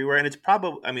think everywhere, and it's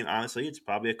probably, I mean, honestly, it's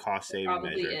probably a cost saving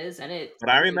Probably measure. is, and it. But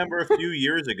I remember a few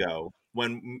years ago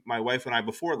when my wife and I,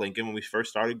 before Lincoln, when we first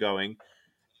started going,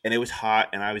 and it was hot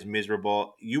and I was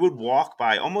miserable, you would walk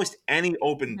by almost any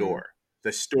open Mhm. door,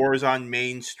 the stores on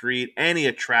Main Street, any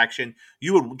attraction,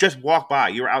 you would just walk by.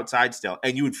 You were outside still,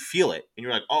 and you would feel it. And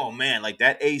you're like, oh man, like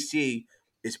that AC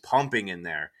is pumping in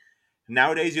there.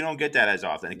 Nowadays, you don't get that as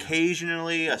often.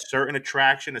 Occasionally, a certain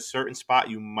attraction, a certain spot,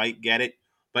 you might get it.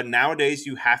 But nowadays,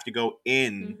 you have to go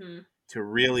in Mhm. to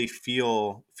really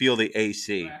feel the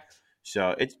AC. Correct.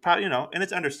 So it's probably and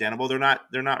it's understandable. They're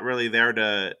not really there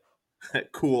to.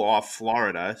 cool off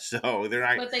Florida, so they're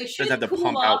not But they doesn't should have to cool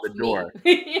pump out off the door.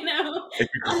 me. You know, If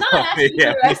you I'm cool not off, asking yeah,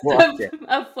 the when you rest walk in.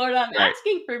 of Florida. I'm Right,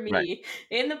 asking for right. me.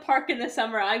 In the park in the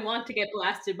summer, I want to get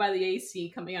blasted by the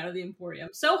AC coming out of the Emporium.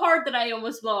 So hard that I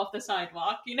almost blow off the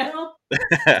sidewalk, you know?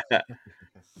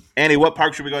 Annie, what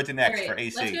park should we go to All next right, for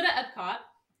let's AC? go to Epcot.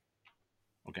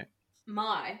 Okay.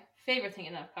 My favorite thing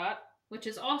in Epcot, which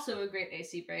is also a great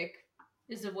AC break,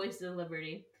 is the Voices of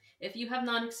Liberty. If you have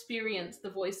not experienced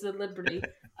the Voices of Liberty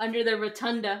under the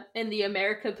rotunda in the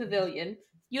America Pavilion,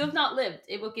 you have not lived.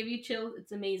 It will give you chills.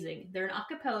 It's amazing. They're an a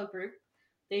cappella group.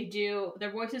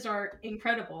 Their voices are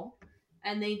incredible,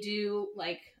 and they do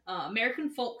like American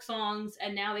folk songs,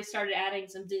 and now they started adding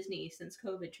some Disney since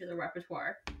COVID to their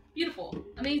repertoire. Beautiful,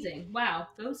 amazing, wow!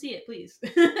 Go see it, please.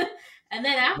 And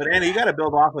then after But Annie, you that, got to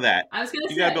build off of that. I was gonna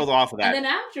You got to say, build off of and that then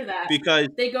after that, because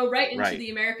they go right into right, the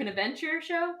American Adventure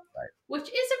show, right. which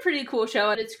is a pretty cool show,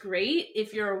 and it's great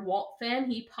if you're a Walt fan.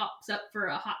 He pops up for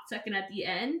a hot second at the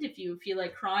end if you feel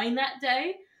like crying that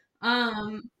day.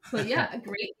 But yeah, a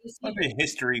great I'm a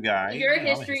history guy. if you're a You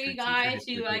know, I'm history teacher, guy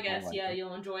history too, I people, guess, like yeah, it.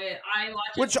 you'll enjoy it. I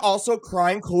watch Which it also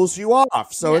crying cools you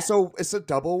off. So Yeah. it's a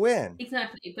double win.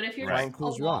 exactly, but if you're Crying just a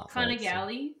cools you Walt off, kind right? of So-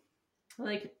 galley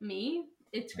like me,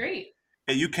 it's great.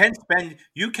 Yeah,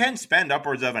 you can spend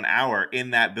upwards of an hour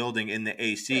in that building in the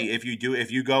AC Sure.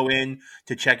 if you go in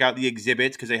to check out the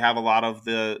exhibits because they have a lot of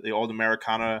the old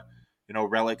Americana,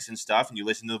 relics and stuff, and you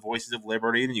listen to the Voices of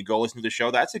Liberty and you go listen to the show.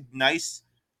 That's a nice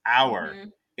hour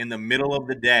Mhm. in the middle of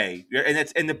the day,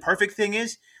 and the perfect thing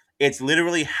is it's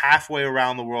literally halfway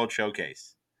around the World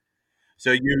Showcase.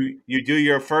 So you do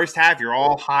your first half, you're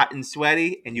all hot and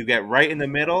sweaty, and you get right in the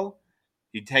middle.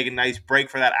 You take a nice break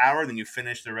for that hour, then you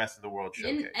finish the rest of the World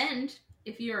Showcase. And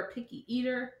if you're a picky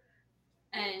eater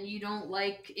and you don't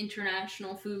like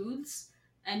international foods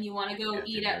and you want to go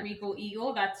eat at Regal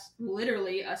Eagle, that's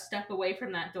literally a step away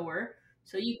from that door.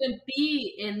 So you could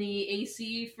be in the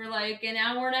AC for like an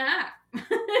hour and a half.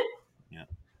 Yeah,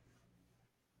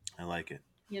 I like it.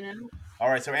 You know? All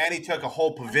right, so Annie took a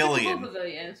whole I took a pavilion, whole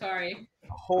pavilion, sorry.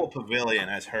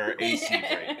 as her AC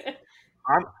break.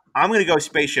 I'm going to go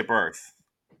Spaceship Earth.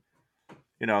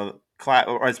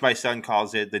 Or as my son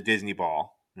calls it, the Disney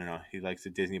Ball. He likes the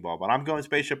Disney Ball, but I'm going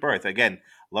Spaceship Earth again.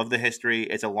 Love the history.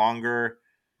 It's a longer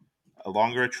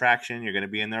attraction. You're going to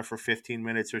be in there for 15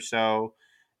 minutes or so.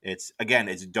 It's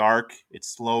dark. It's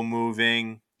slow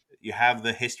moving. You have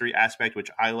the history aspect,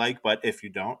 which I like, but if you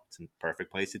don't, it's a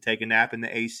perfect place to take a nap in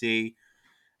the AC.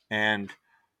 And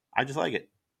I just like it.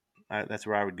 That's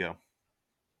where I would go.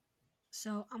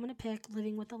 So I'm gonna pick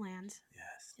Living with the Land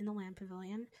Yes. in the Land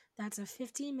Pavilion. That's a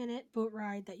 15-minute boat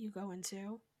ride that you go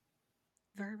into.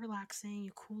 Very relaxing.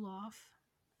 You cool off.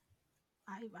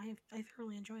 I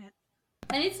thoroughly enjoy it.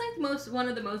 And it's like one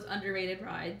of the most underrated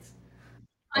rides.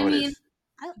 Oh, I it mean, is.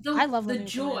 I love the Living with the Land.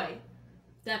 joy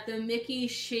that the Mickey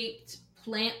shaped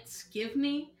plants give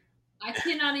me, I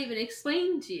cannot even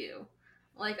explain to you.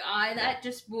 Like that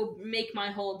just will make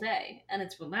my whole day, and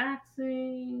it's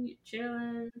relaxing, you're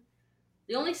chilling.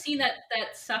 The only scene that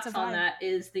sucks It's a on vibe. that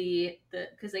is the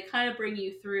because they kind of bring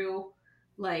you through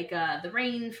like the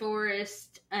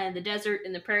rainforest and the desert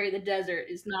and the prairie. The desert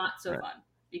is not so Right. fun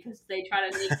because they try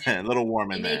to make A little warm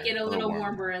they in make there. it a little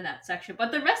warmer in that section,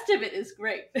 but the rest of it is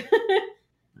great.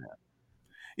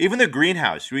 Even the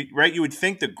greenhouse, right? You would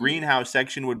think the greenhouse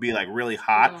section would be like really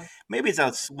hot. No. Maybe it's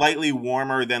a slightly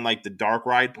warmer than like the dark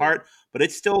ride part, but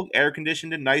it's still air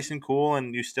conditioned and nice and cool,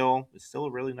 and it's still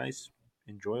a really nice,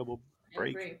 enjoyable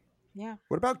break. Great. Yeah.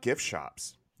 What about gift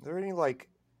shops? Are there any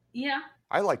Yeah.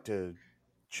 I like to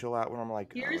chill out when I'm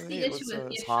like, Here's oh, the hey, issue let's, with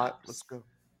it's gift hot. shops. Let's go.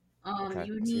 You let's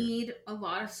hear it. need a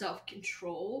lot of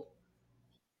self-control,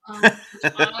 which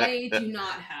I do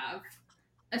not have,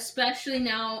 especially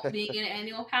now being an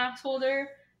annual pass holder.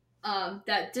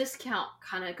 That discount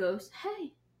kind of goes,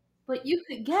 hey, but you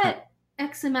could get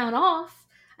X amount off,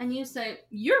 and you say,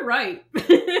 you're right.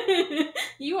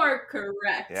 You are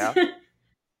correct. Yeah.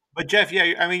 But Jeff,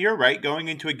 yeah, I mean, you're right. Going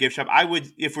into a gift shop, I would,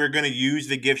 if we're going to use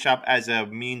the gift shop as a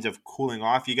means of cooling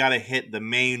off, you got to hit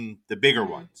the bigger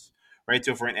ones, right?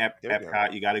 So if we're in There we go.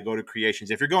 Epcot, you got to go to Creations.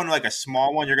 If you're going to like a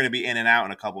small one, you're going to be in and out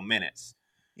in a couple minutes.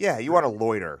 Yeah, you want to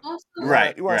loiter. Also,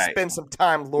 You want to spend some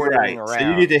time loitering around. So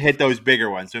you need to hit those bigger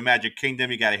ones. So Magic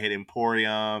Kingdom, you got to hit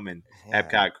Emporium and Yeah.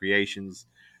 Epcot Creations.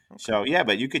 So yeah,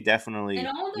 but you could definitely and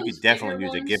all those use a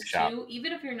bigger gift ones, shop. too,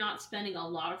 even if you're not spending a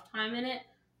lot of time in it,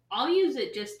 I'll use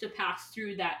it just to pass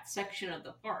through that section of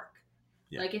the park.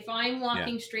 Yeah. Like if I'm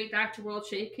walking straight back to World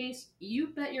Showcase, you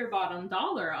bet your bottom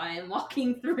dollar I am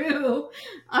walking through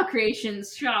a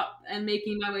Creations shop and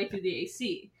making my way through the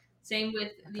AC. Same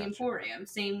with the Gotcha. Emporium.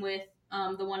 Same with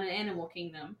the one in Animal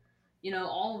Kingdom.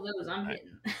 All of those I'm Right.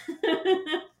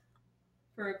 hitting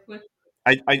for a quick.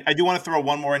 I do want to throw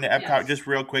one more into Epcot Yes, just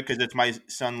real quick because it's my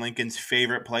son Lincoln's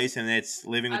favorite place, and it's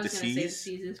Living I with the was gonna say the Seas.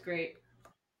 season's great.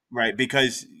 Right,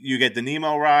 because you get the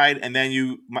Nemo ride, and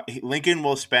then Lincoln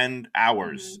will spend Hmm.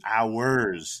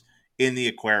 hours in the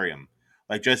aquarium,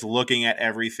 like just looking at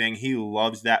everything. He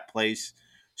loves that place.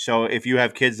 So if you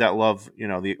have kids that love,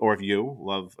 or if you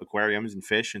love aquariums and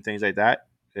fish and things like that,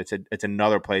 it's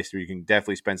another place where you can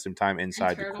definitely spend some time And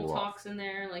inside to turtle cool off. talks in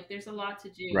there. Like, there's a lot to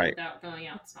do Right, without going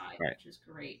outside, right. which is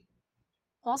great.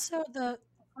 Also, the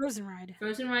Frozen ride.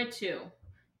 Frozen Ride 2.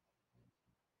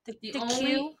 The The queue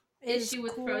only is issue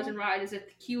with cool. Frozen Ride is that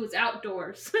the queue is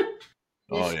outdoors.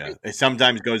 Oh It's yeah, it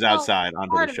sometimes goes Well, outside onto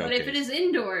the part of it. But if it showcase. is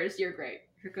indoors, you're great.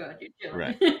 You're good. You're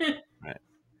Right, chilling. right.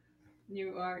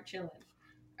 You are chilling.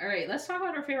 All right, let's talk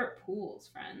about our favorite pools,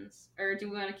 friends. Or do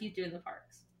we want to keep doing the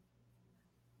parks?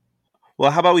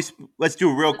 Well, how about let's do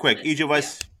it real Let's quick. do Each of yeah.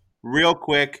 us, real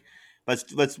quick.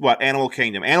 Let's what Animal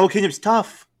Kingdom. Animal Kingdom's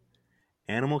tough.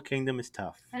 Animal Kingdom is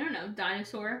tough, I don't know.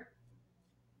 Dinosaur,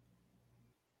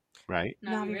 right? Navi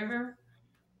Navi River. River.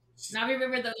 Navi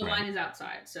River, though the Right. line is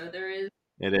outside, so It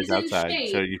it is is in outside,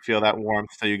 so shade. you feel that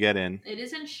warmth, so you get in. It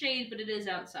is in shade, but it is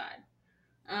outside.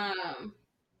 Um,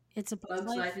 It's a Bug's Bug's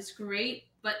Life Life. is great,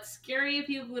 but scary if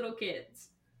you have little kids.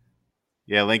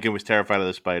 Yeah, Lincoln was terrified of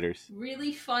the spiders.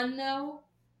 Really fun though,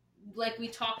 like we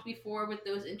talked before with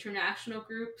those international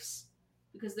groups,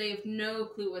 because they have no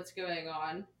clue what's going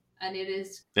on, and it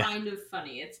is kind of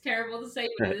funny. It's terrible to say,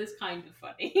 but it is kind of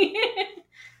funny.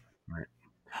 Right.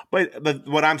 But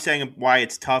what I'm saying why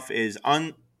it's tough is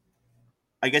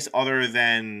I guess other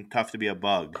than tough to be a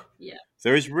bug. Yeah.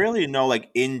 There's really no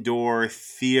like indoor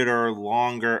theater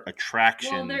longer Well,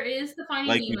 attraction there is the Finding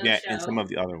like you Nemo get in some show. of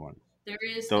the other ones. There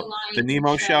is the The Lion King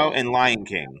Nemo show show. and Lion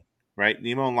King, right?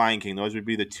 Nemo and Lion King, those would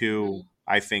be the two Mhm.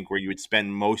 I think where you would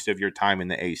spend most of your time in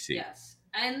the AC. Yes.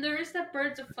 And there is that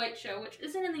Birds of Flight show, which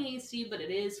isn't in the AC, but it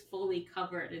is fully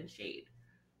covered in shade,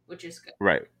 which is good.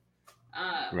 Right,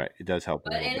 Um, right. It does help a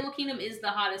But little bit. Animal Kingdom is the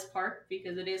hottest park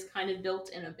because it is kind of built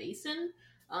in a basin,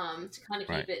 to kind of keep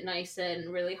Right. it nice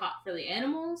and really hot for the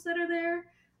animals that are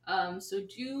there. So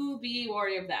do be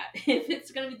wary of that. If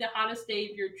it's going to be the hottest day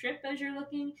of your trip as you're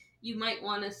looking, you might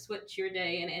want to switch your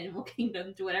day in Animal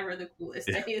Kingdom to whatever the coolest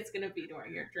Yeah. day it's going to be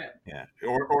during your trip. Yeah,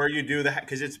 or you do that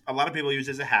because it's a lot of people use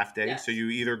it as a half day. Yes. So you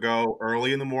either go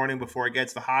early in the morning before it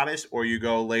gets the hottest, or you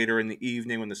go later in the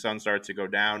evening when the sun starts to go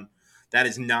down. That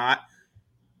is not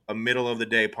a middle of the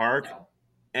day park, No,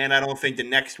 and I don't think the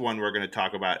next one we're going to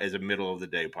talk about is a middle of the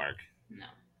day park no,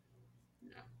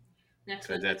 no. Next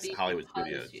because one would that's be Hollywood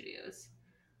Hollywood Studios, Studios,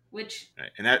 which, right?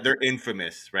 And that they're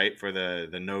infamous, right, for the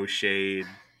no shade.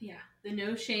 yeah, the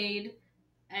no shade.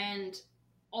 And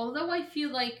although I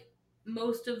feel like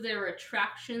most of their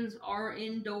attractions are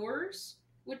indoors,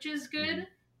 which is good, Mhm.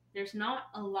 there's not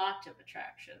a lot of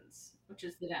attractions, which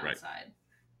is the Right. downside.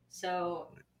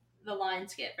 So the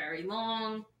lines get very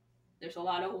long. There's a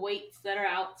lot of waits that are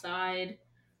outside.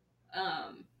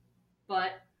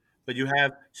 But But you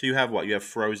have what? You have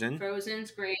Frozen.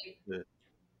 Frozen's great. The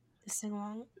sing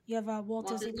along. You have Walt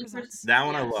Disney Presents. That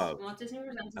one I Yes, love. Walt Disney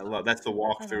Presents. I love that's the I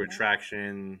walkthrough love it.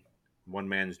 attraction, one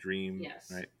man's dream.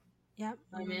 Yes. Right. Yep.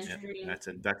 One Man's Yeah, Dream. that's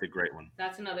a great one.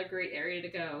 That's another great area to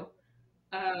go.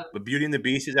 But Beauty and the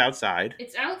Beast is outside.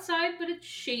 It's outside, but it's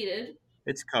shaded.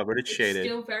 It's covered. It's It's shaded.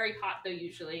 still very hot though.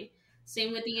 Usually,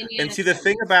 same with the Indiana. And see Jones.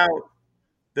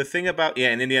 the thing about yeah,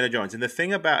 and Indiana Jones, and the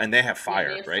thing about and they have fire,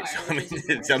 they have right? fire, So I which is even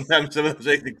mean, worse. sometimes some of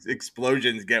those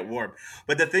explosions get warm.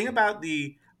 But the thing about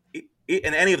in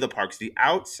any of the parks, the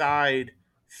outside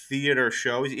theater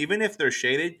shows, even if they're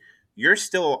shaded, you're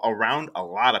still around a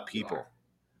lot of people.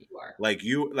 You are. Like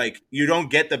you don't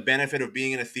get the benefit of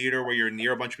being in a theater where you're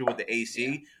near a bunch of people with the AC.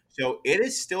 Yeah. So it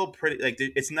is still pretty like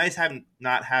it's nice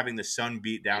not having the sun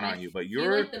beat down And on I you, but feel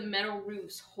you're like the metal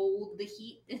roofs hold the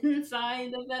heat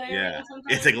inside of that area. yeah,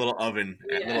 Sometimes. it's like a little oven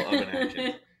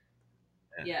action.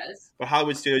 Yeah. Yes. But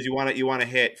Hollywood Studios, you want to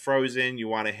hit Frozen, you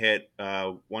want to hit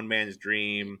One Man's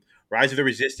Dream, Rise of the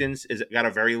Resistance is got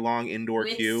a very long indoor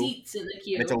With queue. seats in the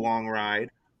queue. And it's a long ride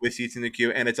with seats in the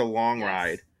queue, and it's a long Yes.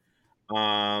 ride.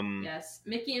 Yes,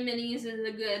 Mickey and Minnie's is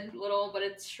a good little, but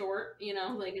it's short.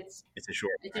 Like it's a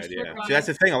short ride. short Yeah. ride. See, that's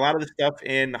the thing. A lot of the stuff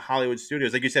in Hollywood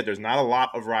Studios, like you said, there's not a lot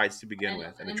of rides to begin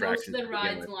with and most attractions of the to begin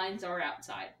rides with. lines are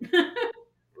outside.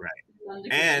 Right.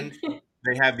 And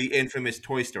they have the infamous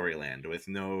Toy Story Land with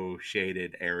no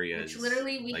shaded areas. Which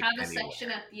literally we like, have a anywhere.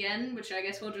 section at the end, which I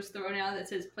guess we'll just throw now that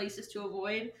says places to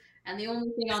avoid, and the only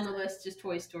thing on the list is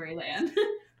Toy Story Land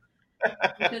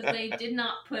because they did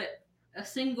not put a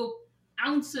single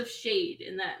ounce of shade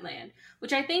in that land,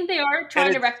 which I think they are And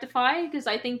trying to it's rectify because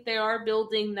I think they are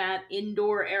building that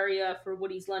indoor area for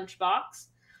Woody's lunchbox.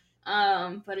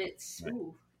 But right.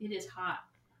 it is hot.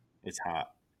 It's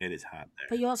hot. It is hot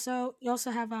But there. you also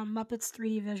have Muppets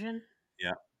 3D Vision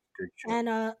Yeah, good show.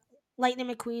 and Lightning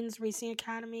McQueen's Racing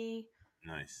Academy.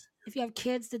 Nice. If you have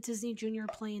kids, the Disney Junior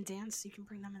Play and Dance, you can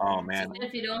bring them in Oh there man. too.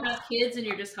 If you don't have kids and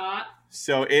you're just hot,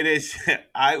 So it is.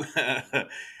 I.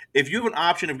 If you have an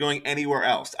option of going anywhere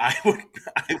else, I would.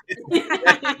 I would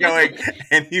suggest going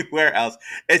anywhere else,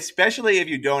 especially if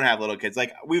you don't have little kids.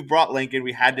 Like we brought Lincoln,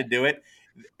 we had to do it.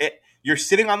 You're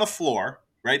sitting on the floor,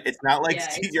 right? It's not like yeah,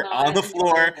 it's you're on not the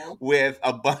floor enjoyable. with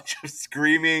a bunch of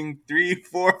screaming 3,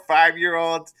 4, 5 year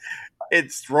olds.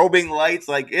 It's strobing lights.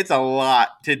 Like it's a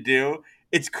lot to do.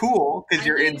 It's cool because I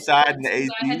you're did it inside in once the because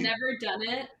I had AC. never done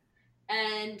it,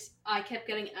 and I kept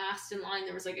getting asked in line.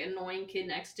 There was like an annoying kid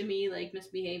next to me, like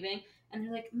misbehaving, and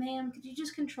they're like, "Ma'am, could you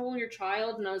just control your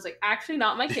child?" And I was like, "Actually,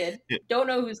 not my kid. Don't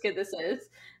know whose kid this is,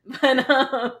 but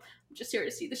I'm just here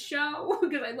to see the show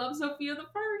because I love Sophia the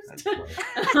That's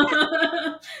First."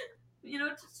 funny.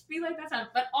 Just be like that sound.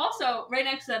 But also, right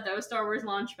next to that, though, Star Wars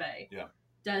Launch Bay Yeah.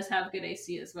 does have good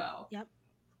AC as well. Yep.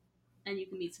 And you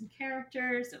can meet some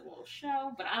characters that will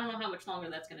show, but I don't know how much longer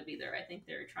that's going to be there. I think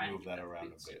they're trying Move to that get around a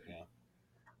boots bit. soon. Yeah.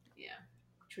 Yeah,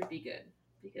 which would be good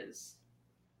because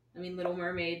I mean, Little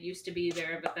Mermaid used to be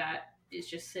there, but that is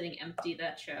just sitting empty.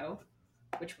 That show,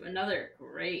 which another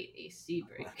great AC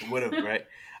break. Would have right.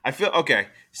 I feel okay.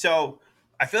 So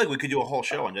I feel like we could do a whole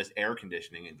show on just air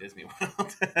conditioning in Disney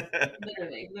World.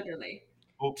 literally.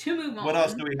 Well, To move what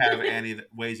else on, do we have, Annie?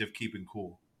 Ways of keeping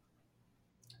cool.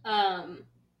 um,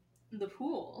 the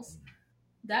pools.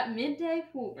 That midday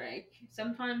pool break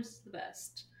sometimes the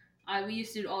best. We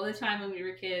used to do it all the time when we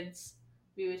were kids.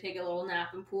 We would take a little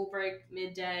nap and pool break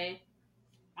midday.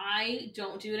 I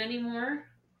don't do it anymore.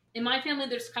 In my family,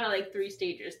 there's kind of like three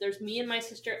stages. There's me and my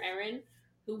sister Erin,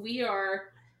 who we are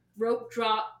rope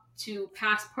drop to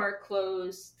pass park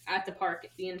close at the park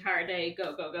the entire day.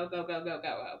 Go, go, go, go, go, go, go,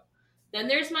 go. Then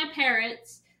there's my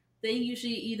parents. They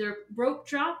usually either rope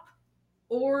drop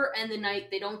or end the night.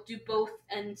 They don't do both,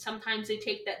 and sometimes they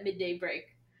take that midday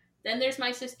break. Then there's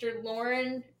my sister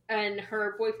Lauren and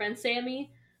her boyfriend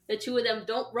Sammy. The two of them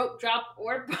don't rope drop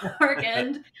or park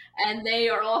end, and they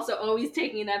are also always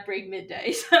taking that break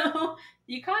midday. So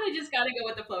you kind of just got to go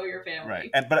with the flow of your Right.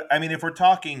 family. But I mean, if we're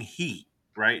talking heat,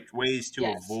 right? Ways to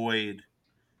Yes, avoid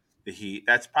the heat.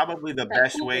 That's probably the that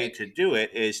best pool way break. to do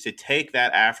it is to take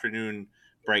that afternoon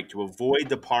break to avoid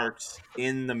the parks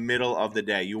in the middle of the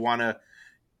day. You want to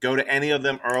go to any of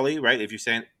them early, right? If you're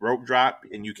saying rope drop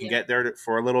and you can Yeah, get there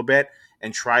for a little bit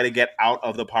and try to get out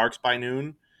of the parks by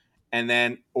noon and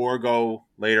then or go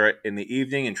later in the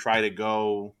evening and try to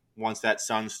go once that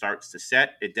sun starts to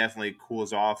set. It definitely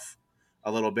cools off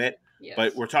a little bit. But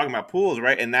yes. we're talking about pools,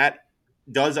 right? And that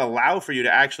does allow for you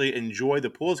to actually enjoy the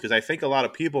pools because I think a lot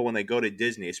of people when they go to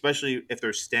Disney, especially if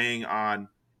they're staying on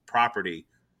property,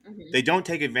 Hmm. they don't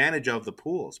take advantage of the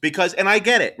pools because and I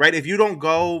get it, right? If you don't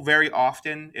go very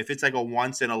often, if it's like a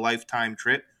once in a lifetime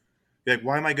trip, you're like,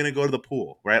 why am I going to go to the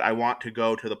pool, right? I want to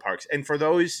go to the parks. And for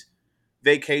those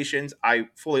vacations, I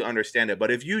fully understand it. But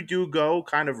if you do go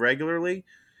kind of regularly,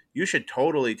 you should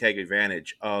totally take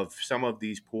advantage of some of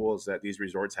these pools that these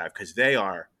resorts have because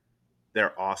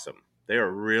they're awesome. They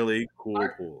are really cool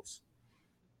Our pools.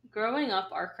 growing up,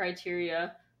 our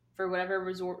criteria for whatever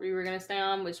resort we were going to stay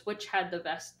on was which had the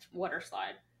best water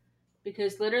slide.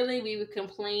 Because literally we would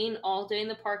complain all day in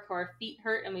the park how our feet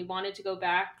hurt and we wanted to go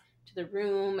back to the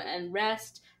room and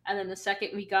rest. And then the second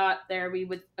we got there, we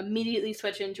would immediately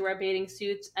switch into our bathing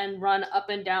suits and run up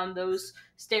and down those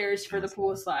stairs for the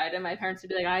pool slide. And my parents would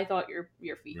be like, "I thought your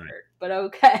feet Right. hurt, but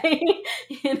okay,"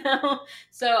 you know.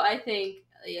 So I think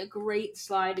a great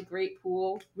slide, a great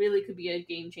pool, really could be a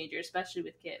game changer, especially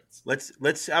with kids.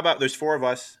 Let's how about there's four of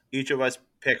us. Each of us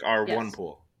pick our one Yes.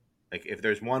 pool. Like if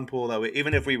there's one pool that we,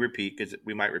 even if we repeat, because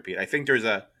we might repeat, I think there's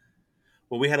a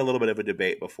well, we had a little bit of a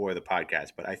debate before the podcast,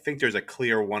 but I think there's a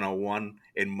clear 101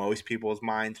 in most people's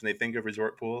minds when they think of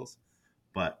resort pools.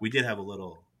 But we did have a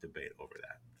little debate over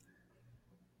that.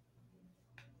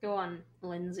 Go on,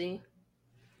 Lindsay.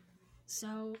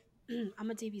 So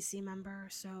I'm a DVC member,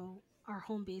 so our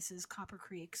home base is Copper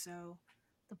Creek. So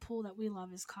the pool that we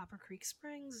love is Copper Creek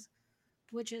Springs,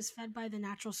 which is fed by the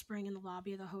natural spring in the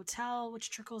lobby of the hotel, which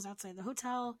trickles outside the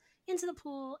hotel into the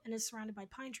pool and is surrounded by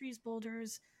pine trees,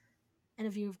 boulders, and a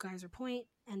view of Geyser Point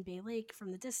and Bay Lake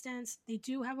from the distance. They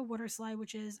do have a water slide,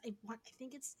 which is I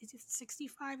think it's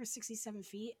 65 or 67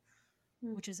 feet,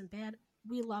 Hmm. which isn't bad.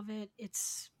 We love it.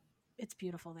 It's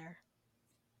beautiful there.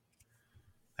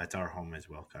 That's our home as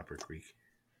well, Copper Creek,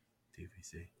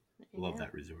 DVC. Love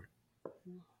that resort.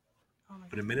 Oh my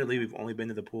But God. admittedly, we've only been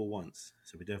to the pool once,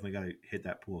 so we definitely got to hit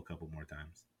that pool a couple more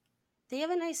times. They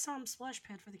have a nice splash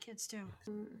pad for the kids too.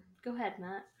 Go ahead,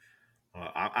 Matt.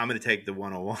 I'm going to take the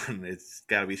 101. It's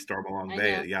got to be Stormalong I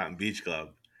Bay know. at Yacht and Beach Club.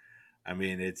 I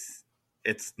mean, it's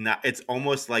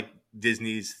almost like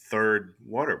Disney's third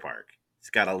water park.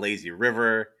 It's got a lazy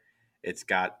river. It's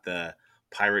got the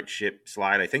pirate ship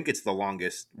slide. I think it's the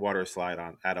longest water slide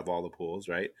out of all the pools,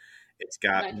 right? It's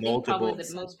got I think probably multiple,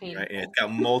 the most painful. right? It's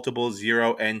got multiple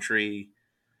zero entry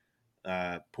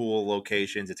pool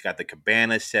locations. It's got the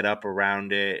cabana set up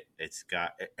around it.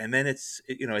 And then it's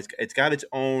got its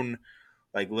own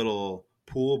like little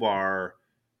pool bar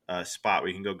spot where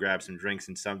you can go grab some drinks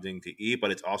and something to eat.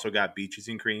 But it's also got beaches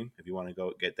and cream if you want to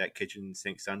go get that kitchen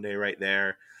sink sundae right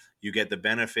there. You get the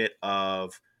benefit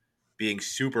of being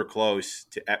super close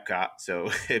to Epcot.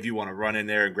 So if you want to run in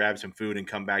there and grab some food and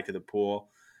come back to the pool.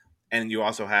 And you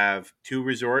also have two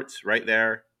resorts right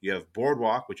there. You have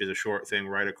Boardwalk, which is a short thing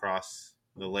right across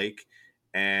the lake.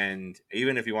 And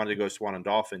even if you wanted to go Swan and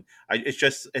Dolphin,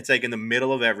 it's like in the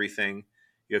middle of everything.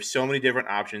 You have so many different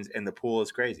options, and the pool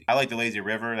is crazy. I like the lazy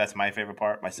river. That's my favorite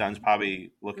part. My son's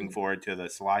probably looking forward to the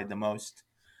slide the most.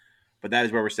 But that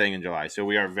is where we're staying in July. So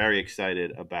we are very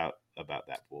excited about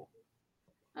that pool.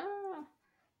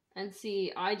 And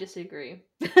see, I disagree.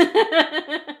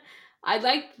 I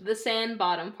liked the sand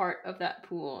bottom part of that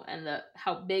pool and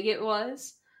how big it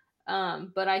was,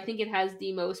 but I think it has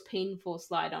the most painful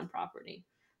slide on property.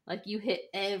 Like you hit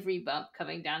every bump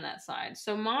coming down that side.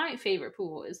 So my favorite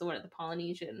pool is the one at the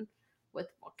Polynesian with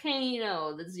the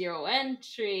volcano, the zero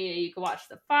entry. You can watch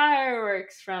the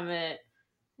fireworks from it.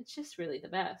 It's just really the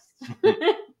best.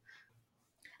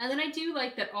 And then I do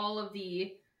like that all of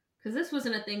the, because this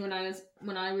wasn't a thing when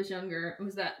I was younger,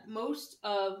 was that most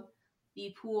of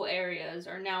the pool areas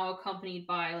are now accompanied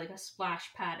by like a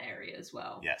splash pad area as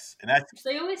well. Yes, and that's So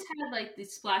they always had like the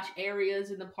splash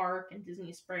areas in the park and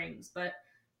Disney Springs, but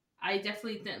I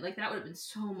definitely think like that would have been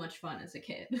so much fun as a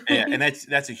kid. yeah, and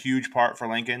that's a huge part for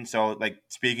Lincoln. So like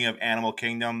speaking of Animal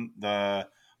Kingdom, the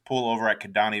pool over at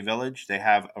Kidani Village, they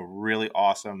have a really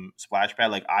awesome splash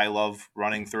pad. Like I love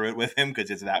running through it with him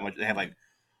because it's that much. They have like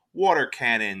water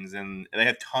cannons and they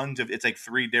have tons of. It's like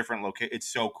 3 different locations. It's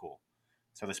so cool.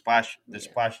 So the splash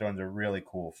zones are really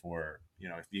cool for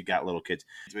if you got little kids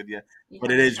with you. But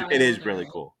it is really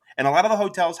cool. And a lot of the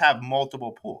hotels have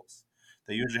multiple pools.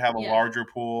 They usually have a larger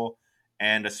pool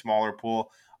and a smaller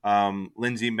pool.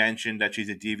 Lindsay mentioned that she's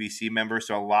a DVC member,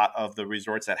 so a lot of the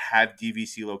resorts that have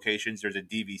DVC locations, there's a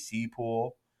DVC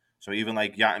pool. So even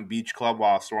like Yacht and Beach Club,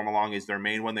 while Stormalong is their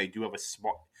main one, they do have a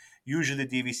small. Usually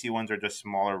the DVC ones are just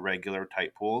smaller, regular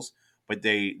type pools, but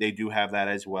they do have that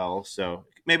as well. So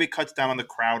maybe it cuts down on the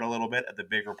crowd a little bit at the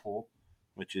bigger pool,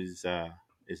 which is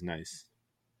nice.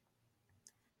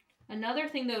 Another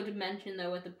thing though to mention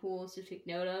though with the pools to take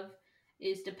note of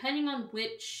is depending on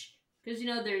which, because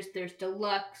there's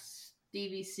deluxe,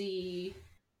 DVC,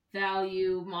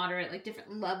 value, moderate, like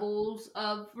different levels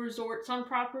of resorts on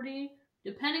property.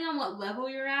 Depending on what level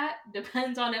you're at,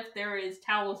 depends on if there is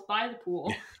towels by the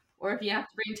pool or if you have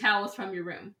to bring towels from your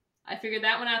room. I figured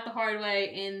that one out the hard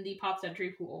way in the Pop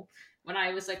Century pool. When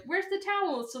I was like, where's the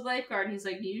towels? The lifeguard, and he's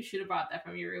like, you should have brought that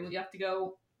from your room. You have to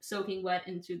go soaking wet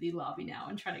into the lobby now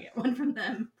and try to get one from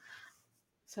them.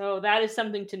 So that is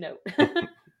something to note. The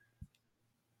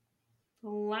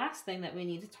last thing that we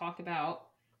need to talk about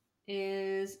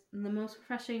is the most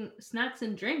refreshing snacks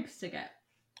and drinks to get.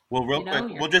 Well, real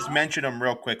quick, we'll just mention them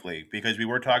real quickly because we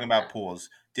were talking about pools.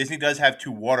 Disney does have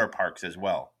 2 water parks as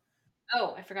well.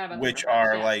 Oh, I forgot about which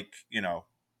are like,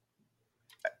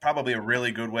 probably a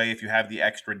really good way if you have the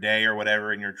extra day or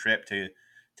whatever in your trip to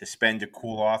spend to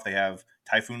cool off. They have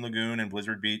Typhoon Lagoon and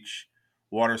Blizzard Beach,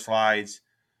 water slides,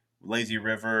 lazy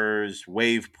rivers,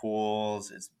 wave pools.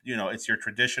 It's it's your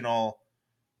traditional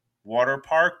water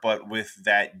park, but with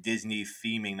that Disney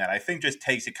theming that I think just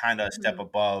takes it kind of a step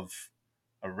above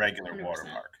a regular 100%. water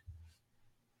park.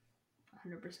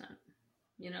 100%.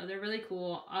 They're really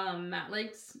cool. Matt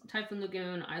likes Typhoon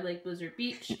Lagoon. I like Blizzard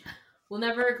Beach. We'll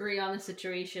never agree on the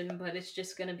situation, but it's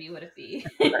just going to be what it be.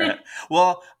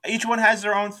 Well, each one has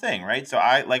their own thing, right? So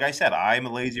like I said, I'm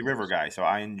a lazy river guy, so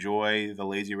I enjoy the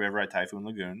lazy river at Typhoon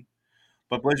Lagoon.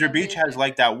 But Blizzard Beach has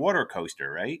like that water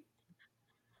coaster, right?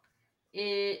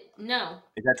 No.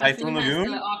 Is that Typhoon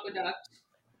Lagoon?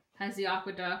 Has the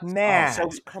aqueduct. Matt,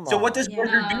 come on. So what does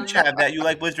Blizzard Beach have that you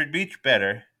like Blizzard Beach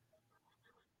better?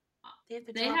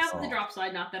 They have the drop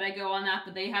slide. Not that I go on that,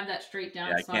 but they have that straight down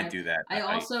slide. I can't do that. I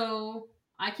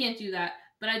can't do that.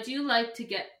 But I do like to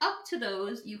get up to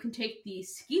those. You can take the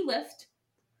ski lift,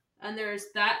 And there's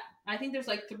that. I think there's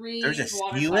like 3 There's a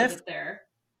water ski slides lift? up there.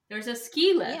 There's a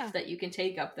ski lift Yeah. that you can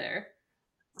take up there.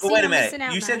 But See, wait a you're minute. missing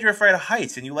out, You said Matt. you're afraid of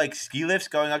heights, and you like ski lifts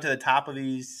going up to the top of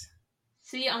these.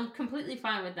 See, I'm completely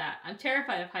fine with that. I'm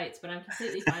terrified of heights, but I'm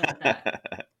completely fine with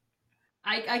that.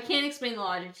 I can't explain the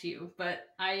logic to you, but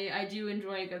I do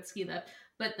enjoy a good ski lift.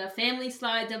 But the family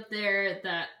slides up there,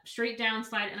 that straight down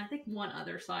slide, and I think one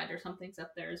other slide or something's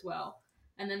up there as well.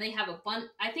 And then they have a bunch.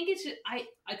 I think it's just,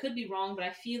 I could be wrong, but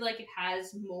I feel like it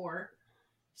has more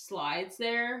slides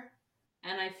there,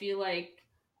 and I feel like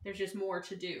there's just more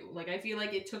to do. Like I feel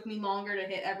like it took me longer to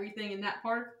hit everything in that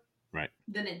park, Right,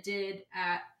 than it did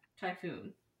at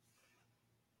Typhoon.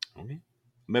 okay.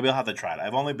 Maybe I'll have to try it.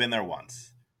 I've only been there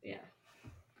once. Yeah.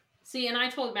 See, and I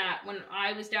told Matt when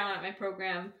I was down at my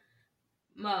program,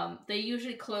 they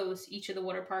usually close each of the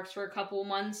water parks for a couple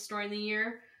months during the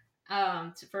year,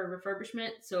 for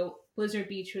refurbishment. So Blizzard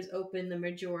Beach was open the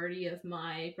majority of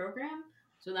my program,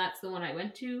 so that's the one I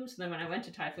went to. So then when I went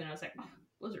to Typhoon, I was like, oh,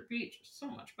 Blizzard Beach is so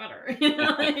much better.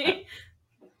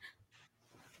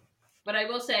 But I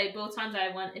will say, both times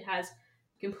I went, it has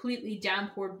completely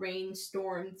downpoured rain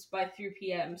storms by 3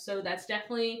 p.m. So that's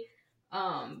definitely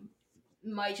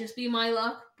might just be my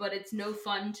luck, but it's no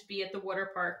fun to be at the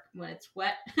water park when it's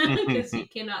wet because you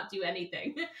cannot do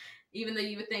anything. Even though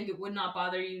you would think it would not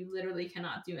bother you, literally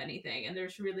cannot do anything, and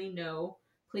there's really no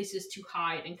places to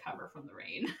hide and cover from the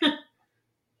rain.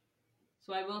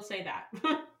 So I will say that.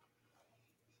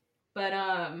 But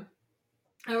all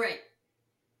right.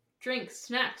 Drinks,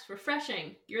 snacks,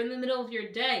 refreshing. You're in the middle of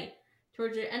your day,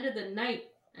 towards the end of the night,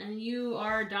 and you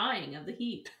are dying of the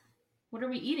heat. What are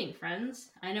we eating, friends?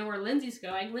 I know where Lindsay's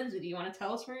going. Lindsay, do you want to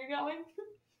tell us where you're going?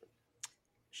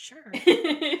 Sure.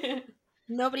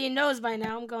 Nobody knows by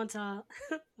now. I'm going to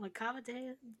La Cava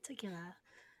de Tequila,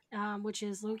 which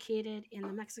is located in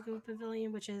the Mexico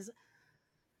Pavilion, which is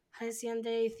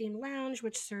Hacienda themed lounge,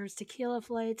 which serves tequila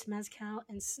flights, mezcal,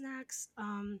 and snacks.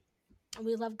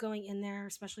 We love going in there,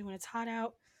 especially when it's hot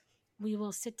out. We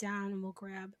will sit down and we'll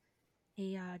grab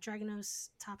a Dragonos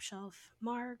top shelf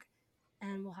marg,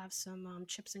 and we'll have some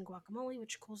chips and guacamole,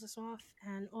 which cools us off.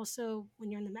 And also, when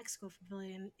you're in the Mexico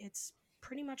Pavilion, it's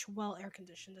pretty much well air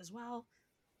conditioned as well.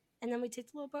 And then we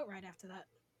take the little boat ride after that.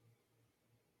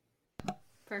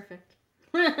 Perfect.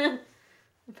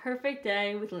 The perfect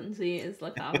day with Lindsay is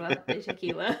La Cava de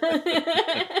Tequila.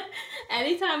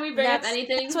 Anytime we bring up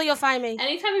anything, that's where you'll find me.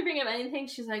 Anytime we bring up anything,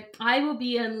 she's like, I will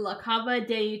be in La Cava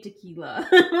de Tequila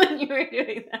when you were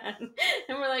doing that.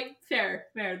 And we're like, fair.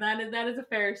 That is a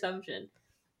fair assumption.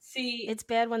 See, it's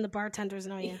bad when the bartenders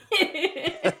know you.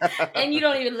 And you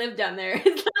don't even live down there. It's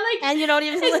not like, and you don't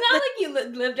even it's not like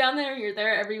you live down there and you're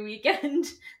there every weekend.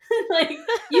 Like,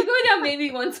 you go down maybe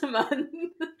once a month.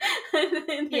 And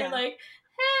then you're like,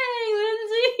 hey,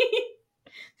 Lindsay.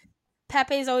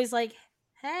 Pepe's always like,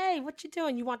 hey, what you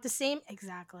doing? You want the same?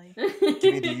 Exactly.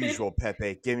 Give me the usual,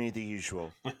 Pepe. Give me the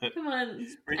usual. Come on.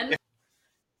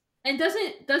 And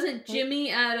doesn't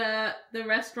Jimmy at the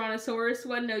Restaurantosaurus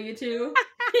one know you too?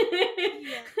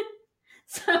 Yeah.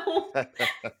 So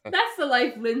that's the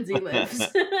life Lindsay lives.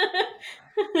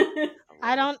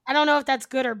 I don't know if that's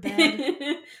good or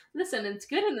bad. Listen, it's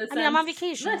good in the sense. I mean, I'm on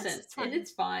vacation. Listen,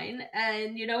 it's fine.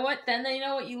 And you know what? Then they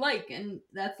know what you like, and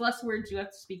that's less words you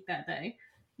have to speak that day.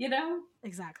 You know?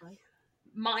 Exactly.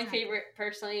 My favorite,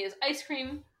 personally, is ice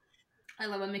cream. I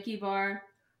love a Mickey bar.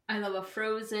 I love a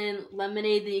frozen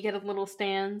lemonade that you get at little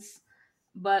stands.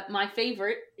 But my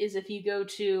favorite is if you go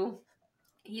to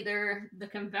either the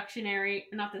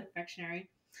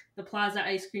the Plaza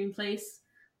ice cream place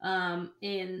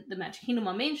in the Magic Kingdom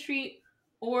on Main Street,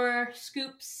 or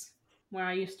Scoops, where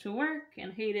I used to work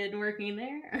and hated working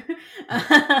there,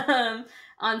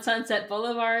 on Sunset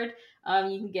Boulevard.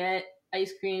 You can get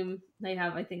ice cream. They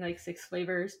have, I think, like 6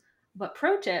 flavors. But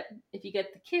pro tip, if you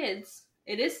get the kids,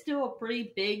 it is still a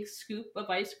pretty big scoop of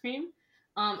ice cream.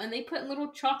 And they put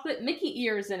little chocolate Mickey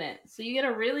ears in it. So you get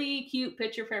a really cute,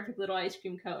 picture-perfect little ice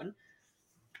cream cone.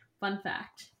 Fun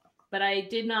fact. But I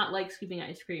did not like scooping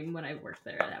ice cream when I worked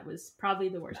there. That was probably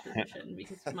the worst position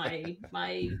because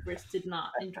my wrist did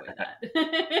not enjoy that.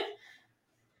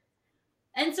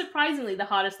 And surprisingly, the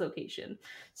hottest location.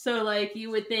 So, like,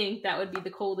 you would think that would be the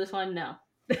coldest one. No.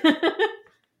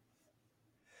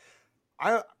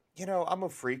 I'm a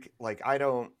freak. Like,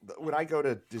 when I go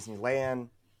to Disneyland,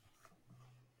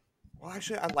 well,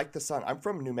 actually, I like the sun. I'm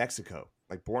from New Mexico,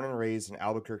 like born and raised in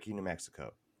Albuquerque, New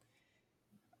Mexico.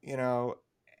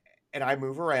 And I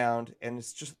move around, and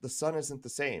it's just, the sun isn't the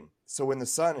same. So when the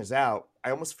sun is out,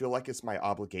 I almost feel like it's my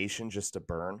obligation just to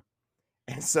burn.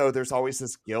 And so there's always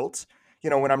this guilt.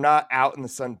 When I'm not out in the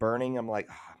sun burning, I'm like,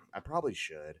 I probably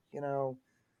should,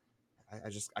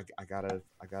 I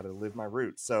gotta live my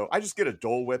roots. So I just get a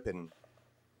Dole Whip and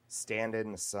stand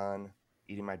in the sun,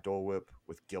 eating my Dole Whip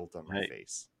with guilt on my Hey,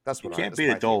 face. That's you what can't that's beat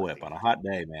a my Dole favorite Whip thing on to a do. hot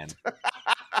day, man.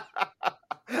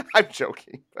 I'm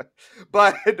joking,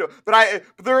 but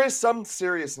there is some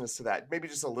seriousness to that, maybe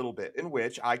just a little bit, in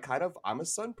which I'm a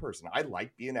sun person. I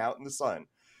like being out in the sun,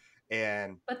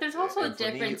 and But there's also a and for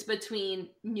me, difference between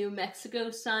New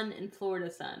Mexico sun and Florida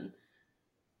sun.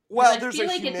 Because well, I there's a feel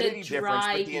like it's a humidity difference,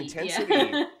 dry but the heat.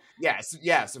 intensity, Yeah.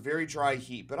 yes, a very dry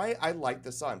heat. But I like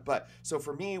the sun. But so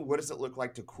for me, what does it look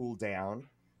like to cool down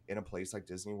in a place like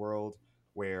Disney World,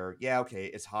 where okay,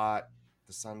 it's hot,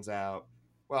 the sun's out.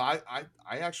 Well, I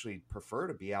actually prefer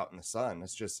to be out in the sun.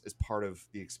 That's just is part of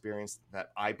the experience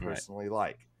that I Right. personally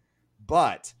like.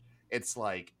 But it's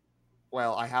like,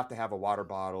 well, I have to have a water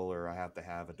bottle or I have to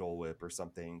have a Dole Whip or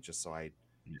something just so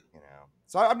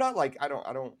So I'm not like I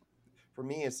don't for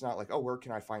me it's not like, oh, where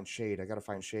can I find shade? I got to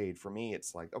find shade. For me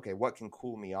it's like, okay, what can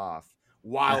cool me off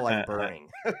while I'm burning?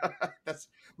 That's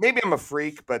maybe I'm a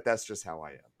freak, but that's just how I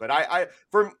am. But I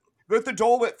for with the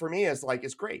Dole Whip for me is like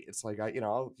it's great. It's like I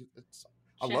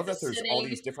love Chef that is there's all sitting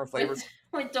these different with flavors.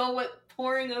 Dole Whip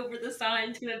pouring over the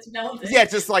sign till it's Yeah, melted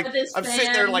just like with his I'm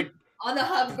sitting there fan like on the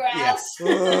hub yeah.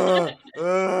 grass.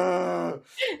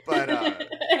 But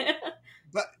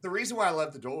But the reason why I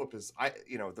love the Dole Whip is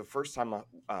the first time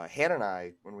Hannah and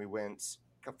I, when we went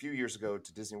a few years ago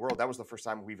to Disney World, that was the first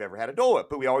time we've ever had a Dole Whip.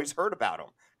 But we always heard about them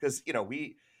because I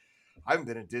haven't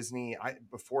been to Disney.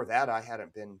 Before that I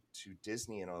hadn't been to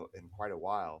Disney in quite a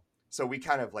while. So we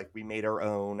kind of like we made our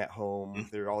own at home.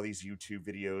 There are all these YouTube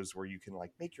videos where you can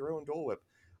like make your own Dole Whip.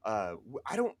 I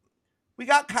don't. We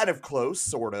got kind of close,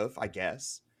 sort of, I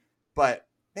guess. But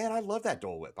man, I love that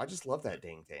Dole Whip. I just love that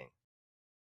dang thing.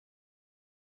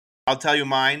 I'll tell you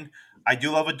mine. I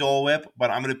do love a Dole Whip, but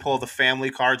I'm going to pull the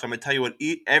family cards. I'm going to tell you what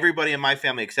everybody in my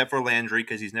family, except for Landry,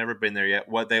 because he's never been there yet,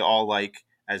 what they all like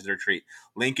as their treat.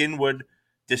 Lincoln would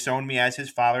disown me as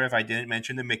his father if I didn't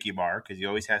mention the Mickey bar, because he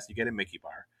always has to get a Mickey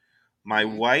bar. My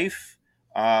wife,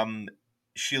 um,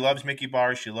 she loves Mickey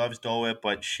bars. She loves Dole Whip,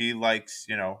 but she likes,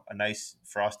 a nice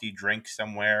frosty drink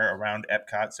somewhere around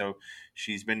Epcot. So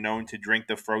she's been known to drink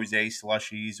the Frosé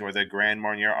slushies or the Grand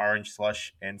Marnier orange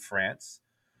slush in France.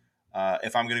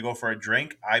 If I'm going to go for a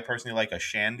drink, I personally like a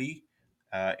shandy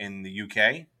in the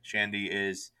UK. Shandy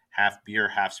is half beer,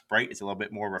 half Sprite. It's a little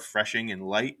bit more refreshing and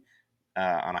light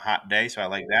on a hot day, so I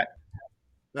like that.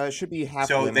 It should be half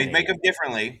So they make lemonade. them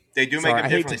differently. They do make Sorry, them I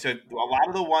hate differently. to. So a lot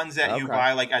of the ones that you Okay.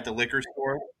 buy like at the liquor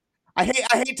store, I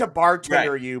hate to right?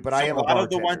 bartender you, but I So am a a lot of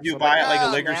the ones bartender. you So I'm like, buy at like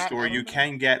a liquor Matt, store, I you don't know.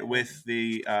 can get with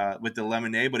the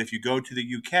lemonade. But if you go to the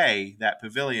UK, that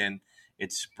pavilion,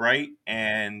 it's Sprite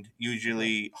and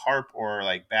usually Harp or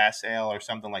like Bass Ale or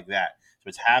something like that. So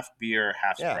it's half beer,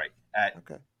 half Yeah. Sprite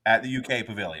Okay. at the UK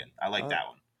pavilion. I like All right. that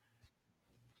one.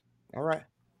 All right.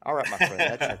 All right, my friend.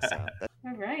 That checks out.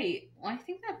 All right. Well, I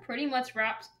think that pretty much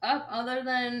wraps up. Other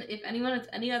than if anyone has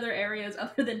any other areas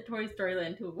other than Toy Story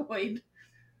Land to avoid.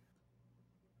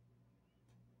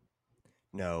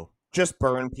 No, just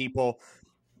burn, people.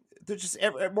 They're just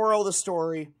moral of the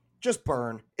story. Just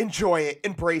burn. Enjoy it.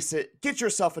 Embrace it. Get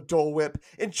yourself a Dole Whip.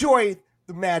 Enjoy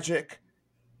the magic.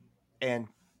 And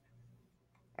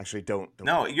actually, don't.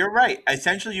 No, Go. you're right.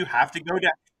 Essentially, you have to go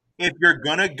down. If you're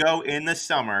gonna go in the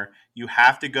summer, you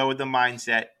have to go with the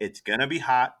mindset it's gonna be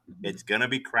hot, it's gonna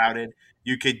be crowded.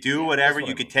 You could do Yeah, whatever. That's what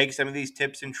You I could mean. take some of these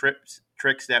tips and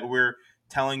tricks that we're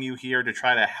telling you here to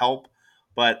try to help,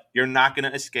 but you're not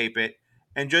gonna escape it.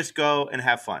 And just go and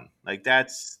have fun. Like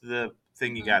that's the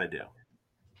thing you got to do.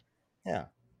 Yeah.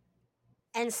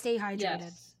 And stay hydrated.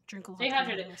 Yes. Drink a lot Stay of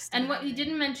hydrated. water. Stay And what you hydrated.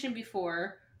 didn't mention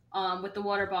before, with the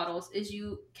water bottles, is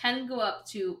you can go up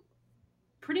to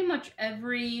pretty much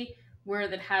everywhere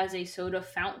that has a soda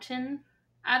fountain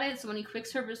at it. So any quick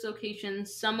service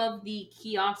locations, some of the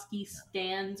kiosky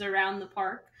stands around the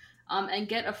park, and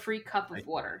get a free cup of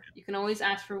water. You can always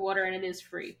ask for water, and it is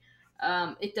free.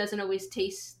 It doesn't always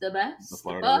taste the best, The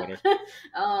Florida but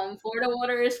water. Florida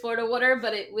water is Florida water,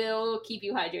 but it will keep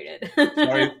you hydrated.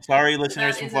 Sorry,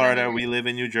 listeners That from is Florida. another- We live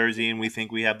in New Jersey and we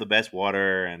think we have the best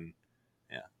water. And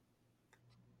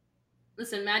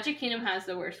Listen, Magic Kingdom has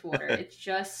the worst water. It's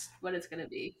just what it's gonna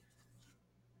be.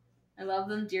 I love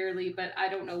them dearly, but I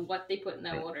don't know what they put in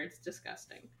that water. It's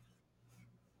disgusting.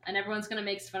 And everyone's gonna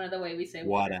make fun of the way we say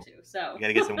water too. So you got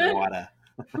to get some water.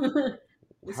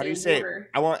 we How do you say it? water.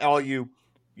 I want all you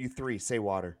three say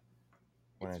water.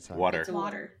 One at a time. Water. It's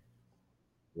water.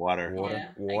 Water. Water. Yeah,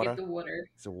 Water. I get the water.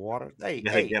 It's a water. Hey, You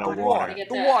gotta hey, get the a water. water. I get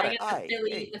The the water. I get Aye,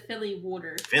 Philly hey. the Philly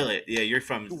water Feel it. Yeah, you're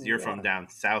from The water. down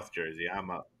South Jersey.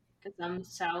 I'm up. because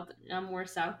I'm more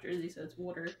South Jersey, so it's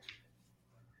water.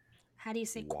 How do you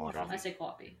say Water. coffee? I say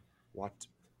coffee. What?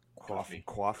 Coffee.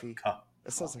 Coffee?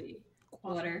 That sounds like.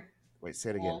 Coffee. Water. Wait,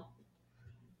 say it again.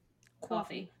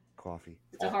 Coffee. Coffee.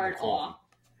 It's a hard coffee.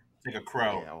 It's like a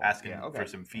crow Yeah, asking okay. for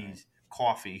some fees.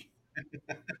 Coffee.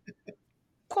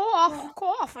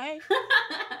 Coffee.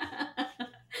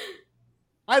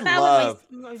 I That love.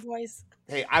 was my voice.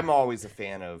 Hey, I'm always a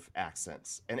fan of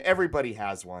accents, and everybody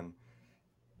has one.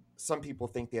 Some people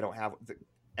think they don't have.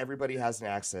 Everybody has an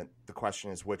accent. The question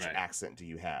is, which Right. accent do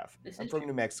you have? This I'm is from true.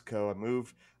 New Mexico.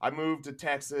 I moved to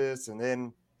Texas, and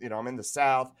then I'm in the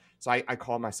South. So I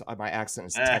call my accent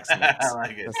is Tex-Mex. I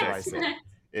like it. That's what I say.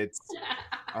 It's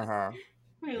I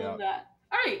Yep. love that.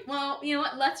 All right. Well, you know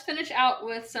what? Let's finish out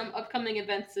with some upcoming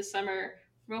events this summer,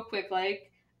 real quick.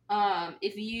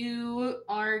 If you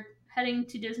are heading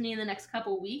to Disney in the next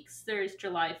couple weeks, there's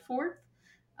July 4th.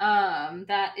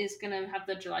 That is gonna have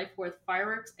the July 4th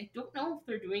fireworks. I don't know if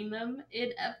they're doing them in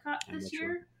Epcot I'm this not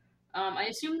year. sure. I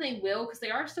assume they will because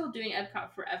they are still doing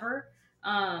Epcot forever.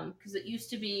 Because it used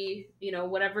to be,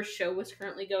 whatever show was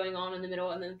currently going on in the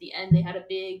middle, and then at the end they had a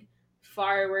big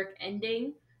firework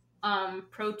ending.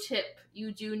 Pro tip: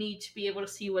 you do need to be able to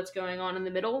see what's going on in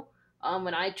the middle.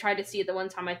 When I tried to see it the one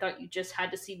time, I thought you just had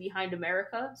to see Behind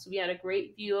America. So we had a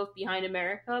great view of Behind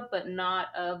America, but not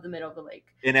of the middle of the lake.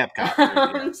 In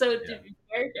Epcot. So to be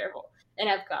very careful in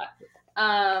Epcot.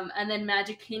 And then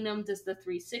Magic Kingdom does the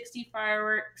 360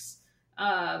 fireworks.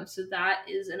 So that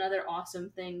is another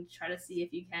awesome thing to try to see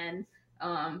if you can.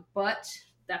 But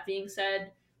that being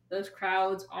said, those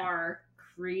crowds are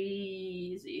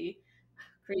crazy.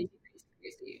 Crazy.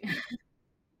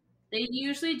 They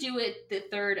usually do it the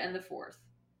 3rd and the 4th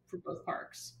for both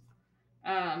parks.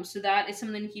 So that is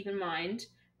something to keep in mind.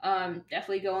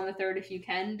 Definitely go on the 3rd if you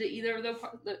can to either of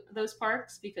those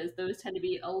parks because those tend to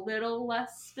be a little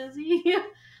less busy.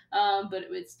 But it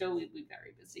would still be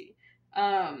very busy.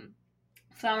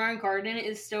 Flower and Garden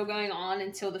is still going on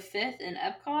until the 5th in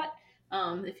Epcot.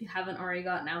 If you haven't already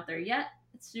gotten out there yet,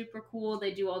 it's super cool.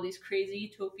 They do all these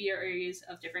crazy topiaries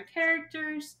of different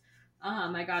characters.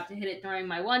 I got to hit it during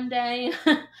my one day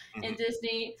in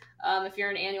Disney. If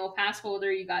you're an annual pass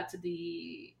holder, you got to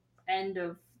the end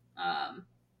of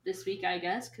this week, I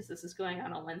guess, because this is going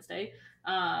on Wednesday,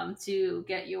 to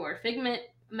get your Figment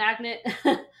magnet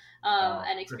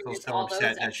and experience all those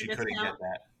that extra she couldn't discount. get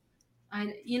that.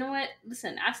 You know what?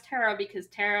 Listen, ask Tara because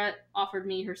Tara offered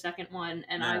me her second one,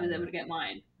 and I was able to get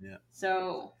mine. Yeah.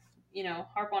 So,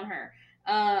 harp on her.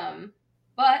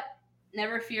 But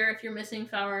never fear if you're missing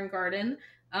Flower and Garden.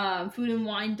 Food and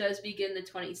Wine does begin the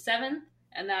 27th,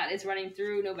 and that is running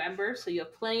through November, so you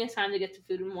have plenty of time to get to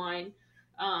Food and Wine.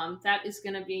 That is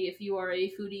going to be, if you are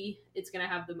a foodie, it's going to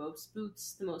have the most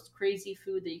booths, the most crazy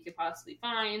food that you could possibly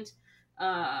find.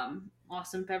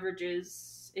 Awesome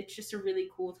beverages. It's just a really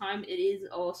cool time. It is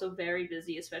also very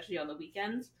busy, especially on the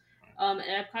weekends at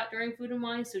Epcot during Food and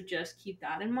Wine, so just keep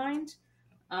that in mind.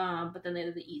 But then they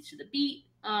have the Eat to the Beat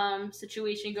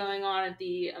situation going on at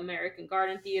the American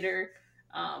Garden Theater,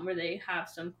 where they have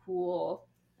some cool,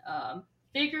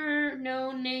 bigger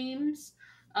known names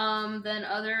than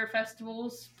other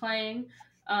festivals playing.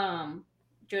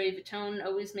 Joey Vitone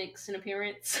always makes an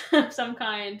appearance of some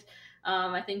kind.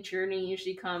 I think Journey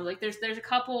usually comes. Like there's a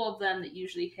couple of them that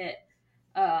usually hit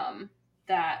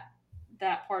that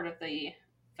part of the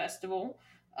festival.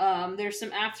 There's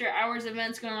some after hours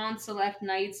events going on select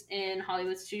nights in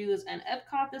Hollywood Studios and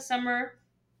Epcot this summer.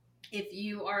 If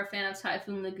you are a fan of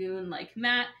Typhoon Lagoon like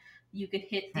Matt, you can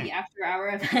hit the after hour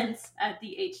events at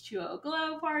the H2O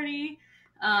Glow Party,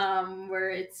 where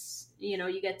it's,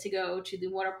 you get to go to the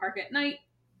water park at night,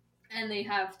 and they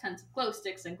have tons of glow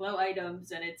sticks and glow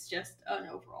items, and it's just an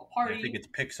overall party. I think it's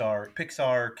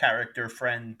Pixar character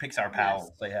friend, Pixar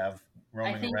pals they have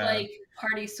roaming around. I think like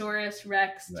Partysaurus,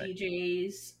 Rex, Right.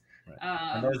 DJs.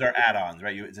 Right. And those are add-ons,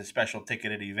 right? It's a special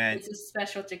ticketed event. It's a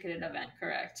special ticketed event,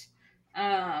 correct.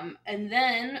 And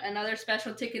then another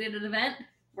special ticketed event.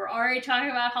 We're already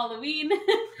talking about Halloween.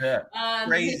 Yeah.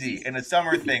 Crazy. In a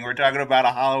summer thing, we're talking about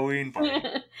a Halloween party.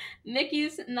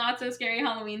 Mickey's Not So Scary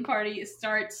Halloween Party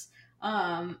starts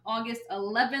August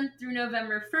 11th through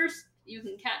November 1st. You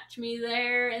can catch me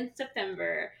there in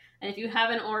September. And if you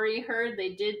haven't already heard, they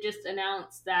did just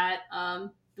announce that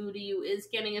Boo-to-You is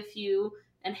getting a few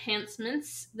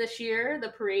enhancements this year. The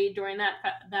parade during that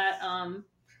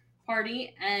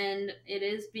party, and it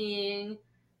is being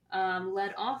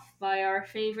led off by our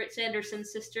favorite Sanderson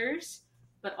sisters,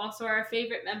 but also our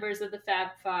favorite members of the Fab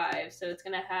Five. So it's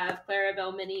going to have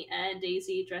Clarabelle, Minnie, and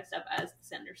Daisy dressed up as the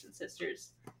Sanderson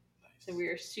sisters. So we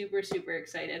are super, super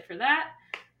excited for that.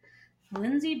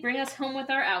 Lindsay, bring us home with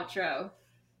our outro.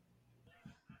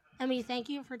 And we thank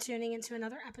you for tuning into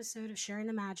another episode of Sharing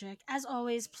the Magic. As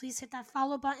always, please hit that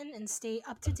follow button and stay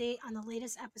up to date on the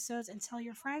latest episodes and tell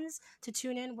your friends to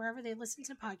tune in wherever they listen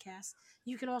to podcasts.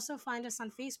 You can also find us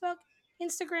on Facebook,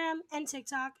 Instagram, and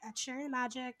TikTok at Sharing the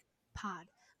Magic Pod.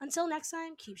 Until next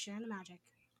time, keep sharing the magic.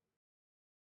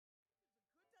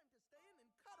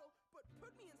 But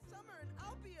put me in summer and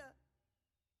I'll be a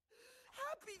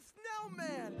happy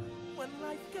snowman. When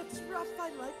life gets rough, I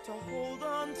like to hold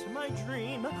on to my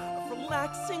dream of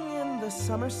relaxing in the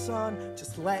summer sun,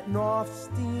 just letting off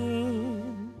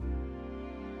steam.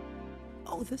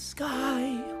 Oh, the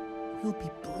sky will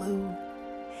be blue,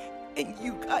 and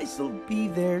you guys will be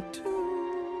there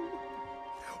too.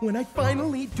 When I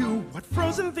finally do what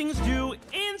frozen things do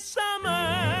in summer.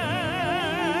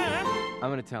 I'm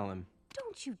gonna tell him.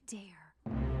 Don't you dare.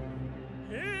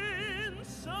 Hey!